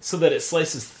like so that it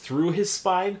slices through his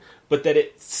spine, but that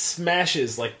it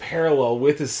smashes like parallel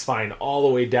with his spine all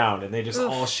the way down, and they just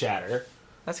all shatter.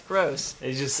 That's gross.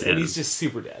 And he's just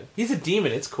super dead. He's a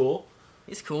demon. It's cool.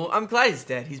 He's cool. I'm glad he's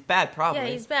dead. He's bad, probably. Yeah,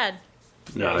 he's bad.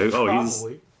 No, Yeah,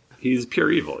 he's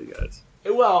pure evil, you guys.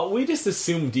 Well, we just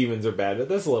assume demons are bad, but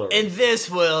that's a little... In this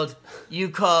world, you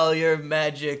call your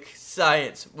magic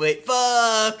science. Wait,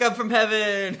 fuck, I'm from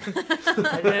heaven.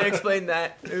 I didn't explain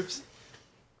that. Oops.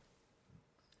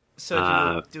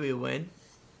 So do we win?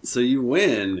 So you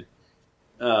win.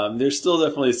 There's still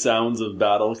definitely sounds of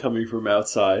battle coming from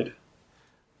outside,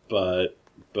 but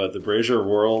the Brazier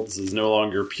Worlds is no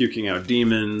longer puking out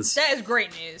demons. That is great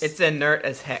news. It's inert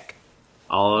as heck.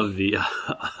 All of the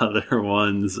other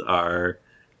ones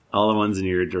all the ones in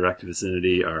your direct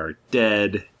vicinity are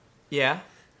dead. Yeah.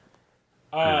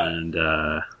 And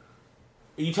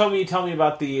you tell me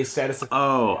about the status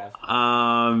of...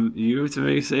 you have to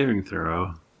make a saving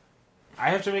throw. I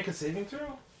have to make a saving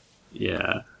throw?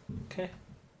 Yeah. Okay.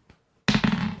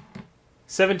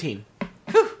 17.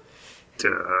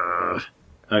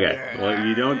 Okay. Well,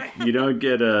 you don't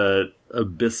get a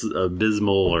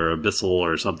abysmal or abyssal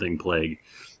or something plague,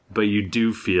 but you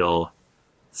do feel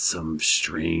some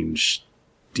strange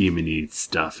demony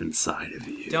stuff inside of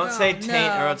you. Don't say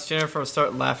taint or else Jennifer will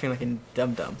start laughing like a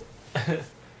dum-dum.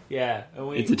 Yeah.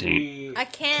 It's a taint. I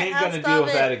can't Taint gonna deal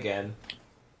with that again.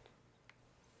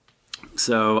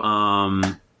 So,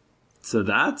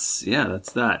 that's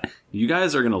that. You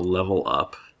guys are gonna level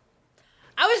up.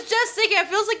 I was just thinking, it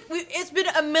feels like it's been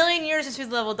a million years since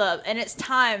we've leveled up, and it's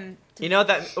time. You know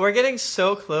that we're getting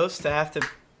so close to have to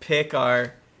pick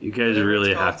our... You guys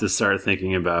really have to start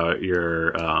thinking about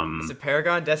your... Is it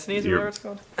Paragon Destiny is whatever it's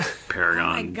called? Paragon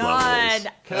Oh my God.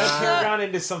 levels. Can I Paragon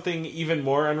into something even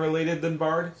more unrelated than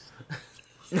Bard?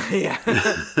 Yeah.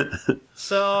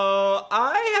 So,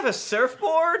 I have a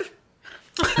surfboard.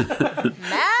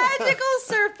 Magical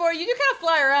surfboard. You do kind of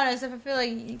fly around as if I feel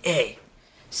like you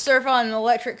surf on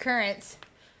electric currents.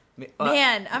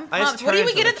 Man, I'm pumped. What do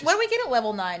we get at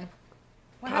level 9?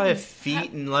 Probably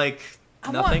feet and like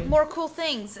I nothing. want more cool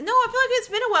things. No, I feel like it's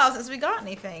been a while since we got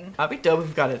anything. I'd be dope if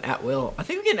we got an at-will. I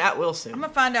think we get an at-will soon. I'm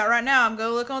gonna find out right now. I'm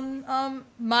gonna look on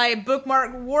my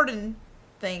bookmark warden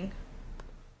thing.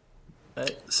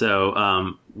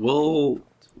 So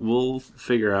we'll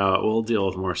figure out. We'll deal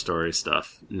with more story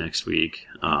stuff next week,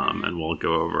 and we'll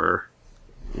go over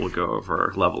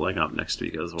leveling up next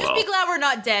week as well. Just be glad we're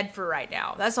not dead for right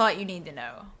now. That's all you need to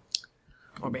know.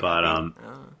 But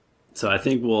so I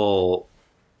think we'll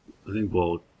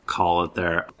call it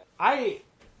there.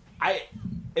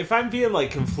 If I'm being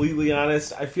like completely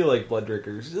honest, I feel like Blood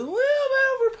Drinker's a little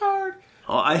bit overpowered.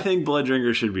 Well, I think Blood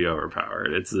Drinker should be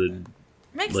overpowered. It's a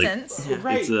Makes sense.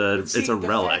 Right. It's a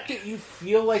relic. The fact that you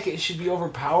feel like it should be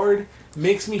overpowered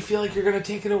makes me feel like you're going to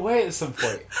take it away at some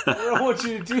point. I don't want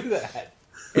you to do that.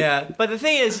 Yeah, but the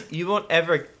thing is, you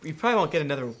probably won't get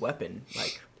another weapon.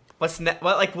 Like,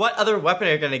 what other weapon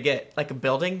are you gonna get? Like a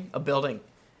building?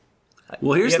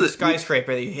 Well, here's the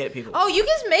skyscraper that you hit people. Oh, you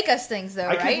can make us things though,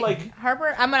 I could, right? like-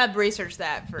 Harper, I'm gonna research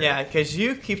that for. Yeah, because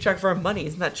you keep track of our money.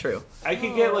 Isn't that true? I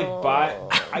could get like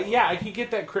I could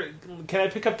get that. Can I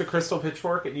pick up the crystal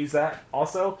pitchfork and use that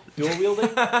also? Dual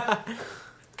wielding?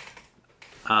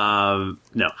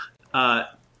 No.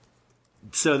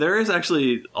 So there is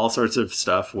actually all sorts of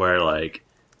stuff where, like,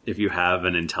 if you have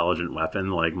an intelligent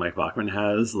weapon like Mike Bachman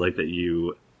has, like that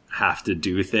you have to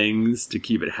do things to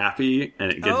keep it happy,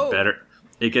 and it gets better.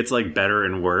 It gets like better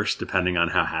and worse depending on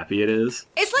how happy it is.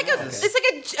 It's like a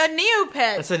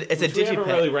Neopet. It's a Which we haven't digipet.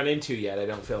 really run into yet. I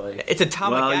don't feel like It's a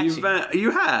Tamagotchi. Well, you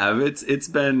have. It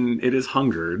is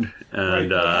hungered,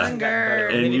 and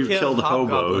and you've killed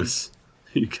hobos.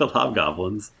 You killed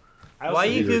hobgoblins. Why are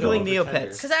you Googling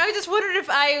Neopets? Because I just wondered if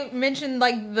I mentioned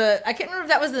like I can't remember if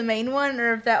that was the main one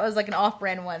or if that was like an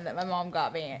off-brand one that my mom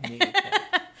got me.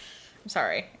 I'm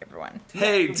sorry, everyone.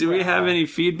 Hey, do we have any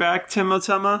feedback,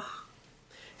 Timotema?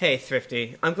 Hey,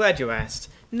 Thrifty. I'm glad you asked.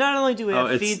 Not only do we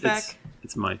have feedback...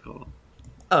 It's Michael.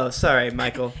 Oh, sorry,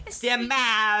 Michael.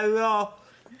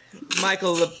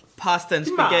 Michael, the pasta and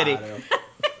spaghetti.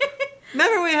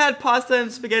 Remember we had pasta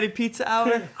and spaghetti pizza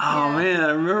hour? Oh,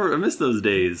 man, I missed those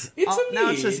days. It's a now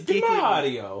me, it's just the geekly.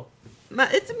 Mario.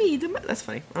 It's me. That's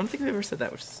funny. I don't think we ever said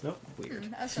that, which is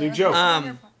weird. It's a new joke.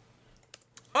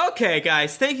 Okay,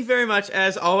 guys. Thank you very much,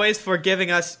 as always, for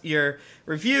giving us your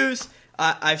reviews.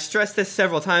 I've stressed this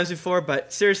several times before,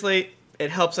 but seriously,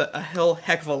 it helps a whole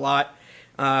heck of a lot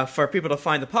for people to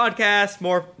find the podcast.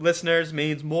 More listeners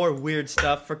means more weird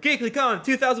stuff for GeeklyCon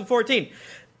 2014.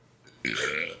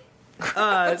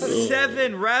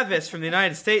 7 Ravis from the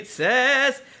United States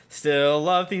says, still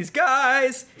love these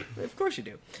guys. Of course you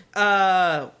do.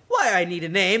 Why I Need a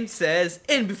Name says,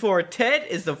 in before Ted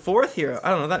is the 4th hero. I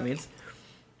don't know what that means.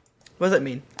 What does that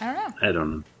mean? I don't know. I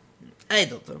don't know. I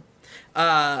don't know.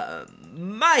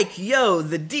 Mike Yo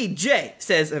the DJ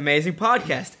says, amazing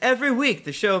podcast. Every week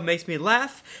the show makes me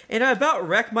laugh, and I about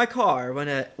wreck my car when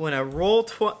a roll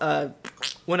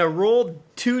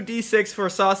 2d6 for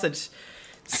sausage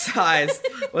size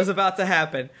was about to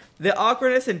happen. The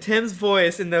awkwardness in Tim's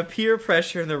voice and the peer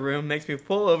pressure in the room makes me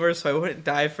pull over so I wouldn't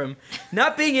die from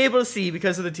not being able to see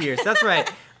because of the tears. That's right.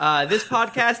 This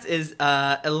podcast is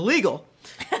illegal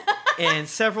in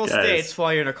several states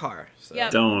while you're in a car. So.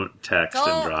 Yep. Don't text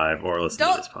and drive or listen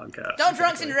to this podcast. Don't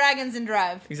Drunks and Dragons and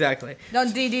drive. Exactly.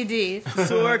 Don't DDD.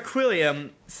 Sor Quilliam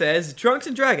says, Drunks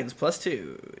and Dragons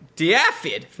 +2.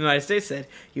 Diaphid from the United States said,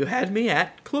 you had me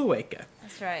at Cloaca.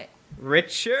 That's right.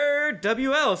 Richard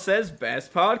WL says,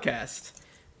 best podcast.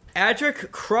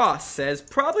 Adric Cross says,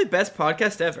 probably best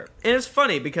podcast ever. And it's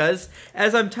funny because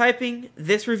as I'm typing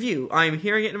this review, I'm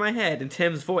hearing it in my head in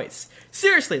Tim's voice.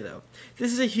 Seriously though,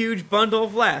 this is a huge bundle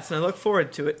of laughs and I look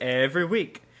forward to it every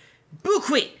week.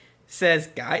 Bukwi says,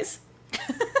 guys.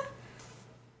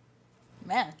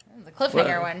 Man, that was a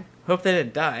cliffhanger one. Hope they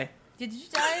didn't die. Did you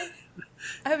die?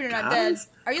 I hope you're not dead.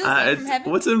 Are you listening from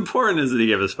heaven? What's important is that he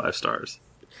gave us 5 stars.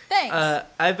 Thanks.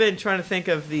 I've been trying to think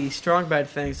of the strong bad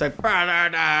things like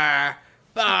brother,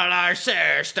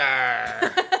 sister.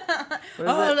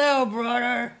 Hello,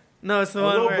 brother. No, it's the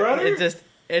Hello, one where brother? it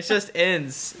just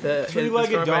ends.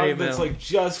 Three-legged dog that's like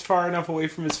just far enough away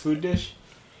from his food dish.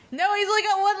 No, he's like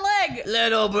on one leg.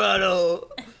 Little brother.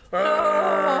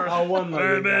 Oh, one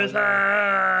leg.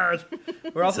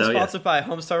 We're also So, yeah. sponsored by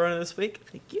Homestar Runner this week.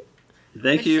 Thank you.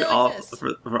 Thank you all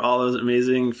for all those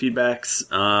amazing feedbacks.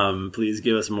 Please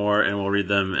give us more, and we'll read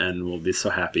them, and we'll be so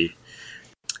happy.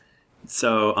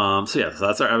 So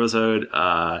that's our episode.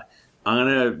 I'm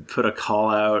gonna put a call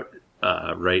out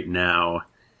right now.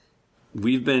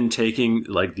 We've been taking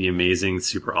like the amazing,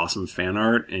 super awesome fan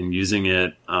art and using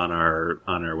it on our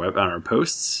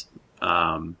posts,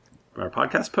 our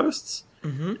podcast posts.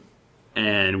 Mm-hmm.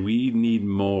 And we need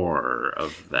more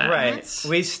of that. Right.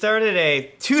 We started a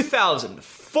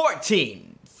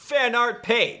 2014 fan art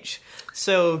page.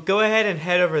 So go ahead and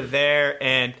head over there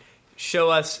and show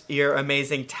us your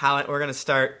amazing talent. We're going to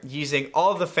start using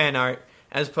all of the fan art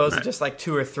as opposed to just like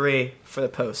 2 or 3 for the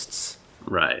posts.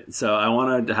 Right. So I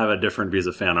want to have a different piece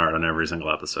of fan art on every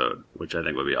single episode, which I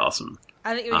think would be awesome.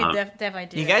 I think we could definitely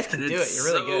do it. You guys can do it. You're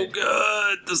really good.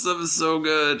 Good. This stuff is so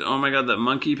good. Oh my god, that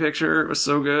monkey picture was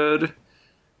so good.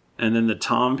 And then the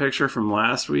Tom picture from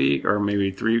last week, or maybe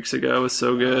 3 weeks ago, was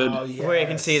so good. Oh, yes. Where you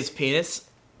can see his penis.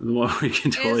 The one where you can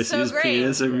totally see his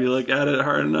penis if you look at it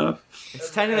hard enough.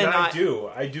 It's technically And not.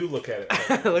 I do look at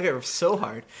it. Look at it so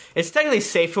hard. It's technically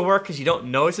safe for work because you don't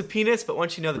know it's a penis, but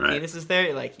once you know the penis is there,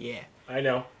 you're like, yeah. I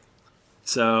know.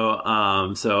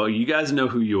 So you guys know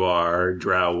who you are,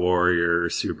 Drow Warrior,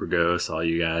 Super Ghost, all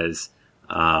you guys.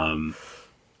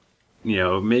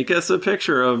 Make us a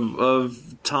picture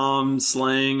of Tom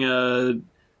slaying a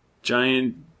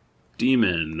giant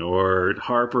demon, or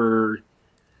Harper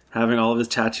having all of his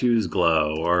tattoos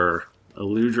glow, or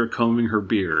Eludra combing her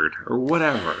beard, or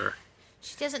whatever.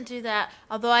 She doesn't do that.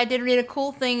 Although I did read a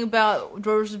cool thing about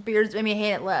dwarves with beards made me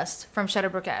hate it less from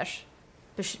Shadowbrook Ash.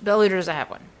 But Eludra doesn't have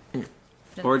one.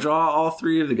 Or draw all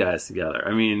 3 of the guys together.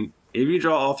 I mean, if you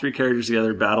draw all three characters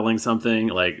together battling something,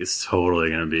 like, it's totally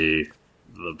going to be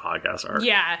the podcast arc.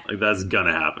 Yeah. Like, that's going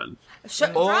to happen.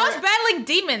 Draw us battling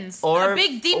demons. Or a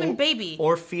big demon baby.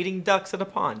 Or feeding ducks in a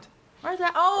pond. Or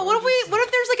that. Oh, what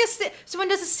if there's like someone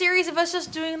does a series of us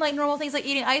just doing like normal things like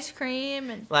eating ice cream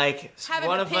and like having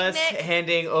one a of picnic. us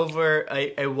handing over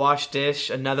a wash dish,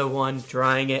 another one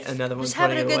drying it, another one just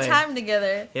putting having a it good away. time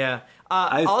together. Yeah.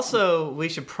 Also, we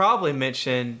should probably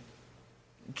mention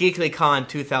GeeklyCon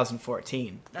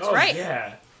 2014. That's right.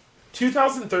 Yeah.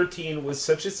 2013 was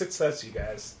such a success, you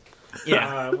guys.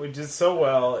 Yeah. We did so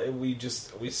well. We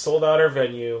sold out our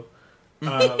venue.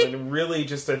 And really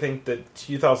just, I think that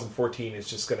 2014 is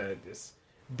just going to just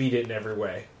beat it in every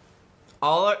way.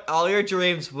 All your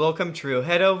dreams will come true.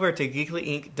 Head over to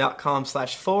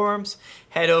geeklyinc.com/forums.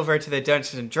 Head over to the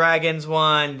Dungeons and Dragons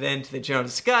one, then to the general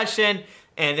discussion,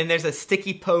 and then there's a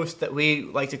sticky post that we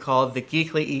like to call the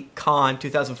GeeklyCon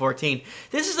 2014.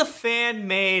 This is a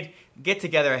fan-made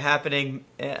get-together happening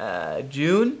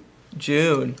June.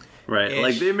 Right,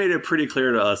 like they made it pretty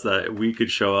clear to us that we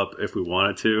could show up if we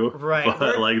wanted to. Right.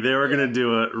 But like they were going to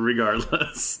do it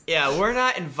regardless. Yeah, we're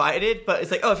not invited, but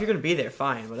it's like, oh, if you're going to be there,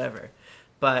 fine, whatever.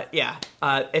 But yeah,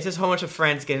 it's just a whole bunch of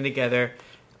friends getting together.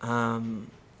 Do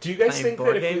you guys think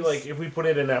that if we put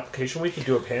it in an application, we could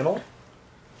do a panel?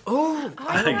 Oh,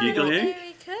 Maybe we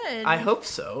could. I hope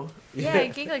so. Yeah,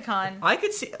 GeeklyCon. I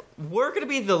could see we're going to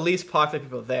be the least popular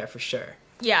people there for sure.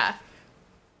 Yeah.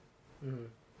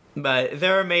 But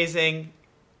they're amazing,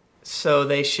 so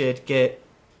they should get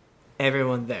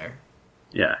everyone there.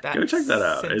 Yeah, go check that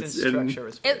out. It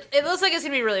looks like it's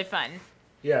gonna be really fun.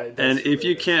 Yeah, and if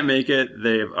you can't make it,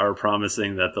 they are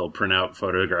promising that they'll print out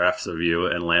photographs of you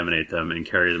and laminate them and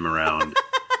carry them around,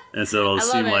 and so it'll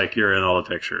seem like you're in all the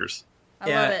pictures.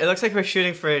 Yeah, it looks like we're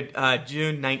shooting for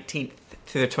June 19th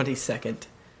to the 22nd.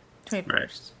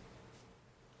 21st.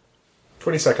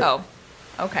 22nd. Oh,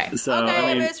 okay. So, okay,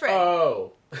 I mean, it's right.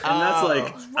 Oh. And that's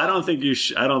like, I don't think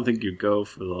you go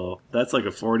for that's like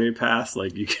a 4-day pass.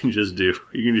 Like you can just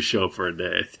show up for a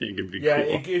day. I think it'd be cool.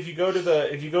 If you go to the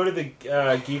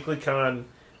GeeklyCon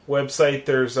website,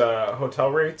 there's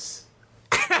hotel rates.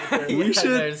 We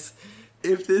should.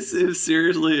 If this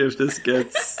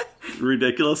gets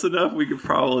ridiculous enough, we could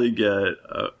probably get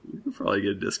a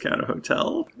discounted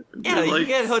hotel. Yeah, you can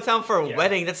get a hotel for a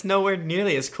wedding. That's nowhere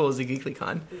nearly as cool as a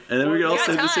GeeklyCon. And then we could all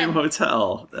stay at the same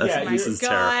hotel. This is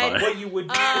terrifying. What you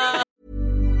would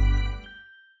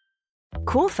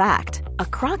Cool fact, a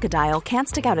crocodile can't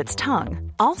stick out its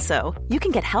tongue. Also, you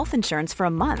can get health insurance for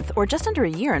a month or just under a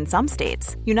year in some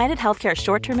states. United Healthcare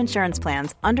short-term insurance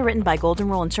plans, underwritten by Golden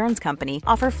Rule Insurance Company,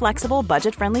 offer flexible,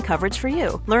 budget-friendly coverage for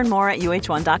you. Learn more at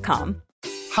uh1.com.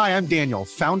 Hi, I'm Daniel,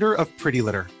 founder of Pretty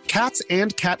Litter. Cats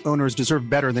and cat owners deserve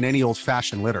better than any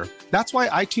old-fashioned litter. That's why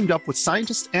I teamed up with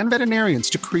scientists and veterinarians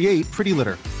to create Pretty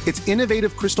Litter. Its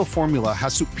innovative crystal formula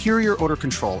has superior odor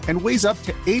control and weighs up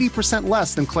to 80%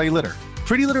 less than clay litter.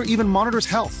 Pretty Litter even monitors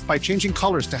health by changing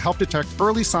colors to help detect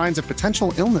early signs of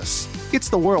potential illness. It's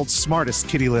the world's smartest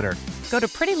kitty litter. Go to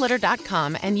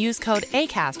prettylitter.com and use code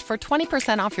ACAST for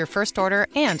 20% off your first order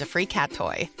and a free cat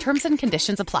toy. Terms and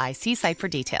conditions apply. See site for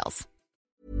details.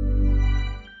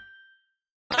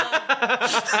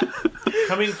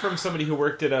 Coming from somebody who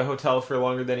worked at a hotel for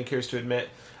longer than he cares to admit,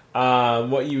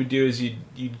 what you would do is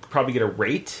you'd probably get a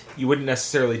rate. You wouldn't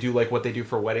necessarily do like what they do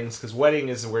for weddings, because wedding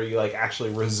is where you like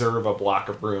actually reserve a block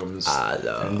of rooms.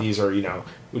 And these are,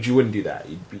 which you wouldn't do that.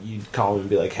 You'd call them and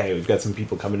be like, hey, we've got some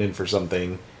people coming in for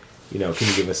something. Can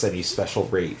you give us any special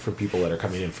rate for people that are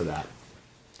coming in for that?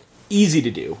 Easy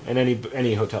to do, and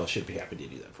any hotel should be happy to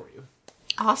do that for you.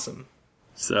 Awesome.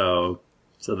 So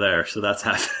that's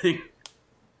happening.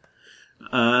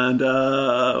 And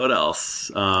what else?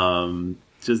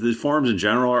 Just the forums in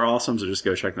general are awesome, so just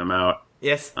go check them out.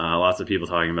 Yes. Lots of people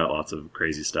talking about lots of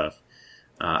crazy stuff.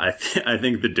 I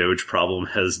think the Doge problem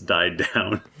has died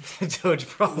down. The Doge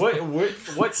problem?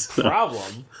 What's the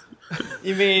problem?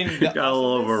 You mean... Got a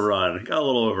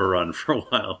little overrun for a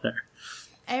while there.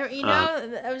 There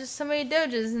was just so many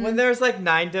Doges. When there was like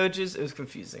 9 Doges, it was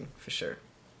confusing, for sure.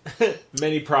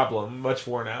 Many problem, much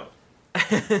worn out.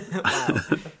 Wow.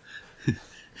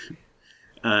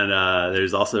 And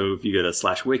there's also, if you go to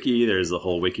 /wiki, there's a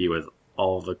whole wiki with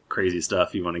all the crazy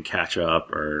stuff you want to catch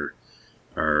up or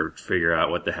figure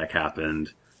out what the heck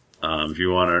happened. If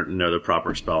you want to know the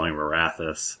proper spelling of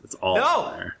Arathis, it's all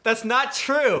in there. No, that's not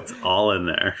true. It's all in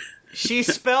there. She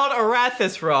spelled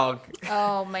Arathis wrong.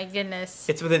 Oh my goodness.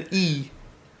 It's with an E.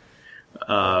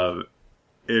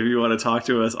 If you want to talk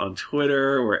to us on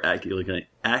Twitter, we're at Geekly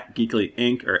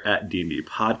Inc. or at D&D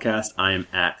Podcast. I am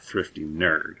at Thrifty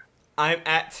Nerd. I'm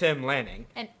at Tim Lanning.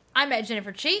 And I'm at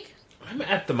Jennifer Cheek. I'm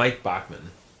at the Mike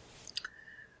Bachman.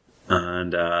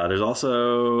 And there's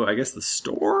also, I guess, the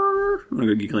store. I'm going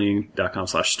to go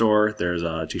geekly.com/store. There's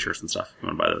t-shirts and stuff. If you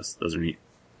want to buy those. Those are neat.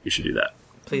 You should do that.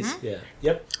 Please. Yeah.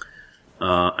 Yep.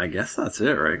 I guess that's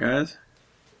it, right, guys?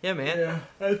 Yeah, man. Yeah,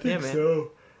 I think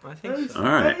so. I think so. All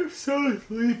right. I'm so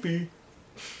sleepy.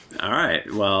 All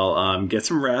right. Well, get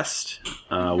some rest.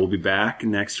 We'll be back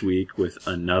next week with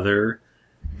another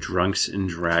Drunks and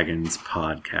Dragons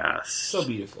podcast. So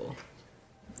beautiful.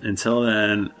 Until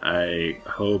then, I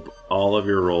hope all of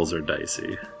your rolls are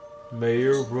dicey. May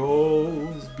your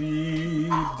rolls be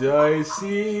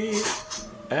dicey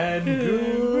and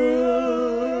good.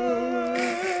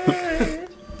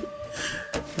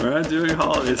 We're not doing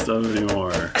holiday stuff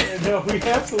anymore. No, we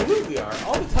absolutely are.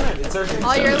 All the time. It's our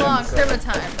all year long, Christmas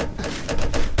time.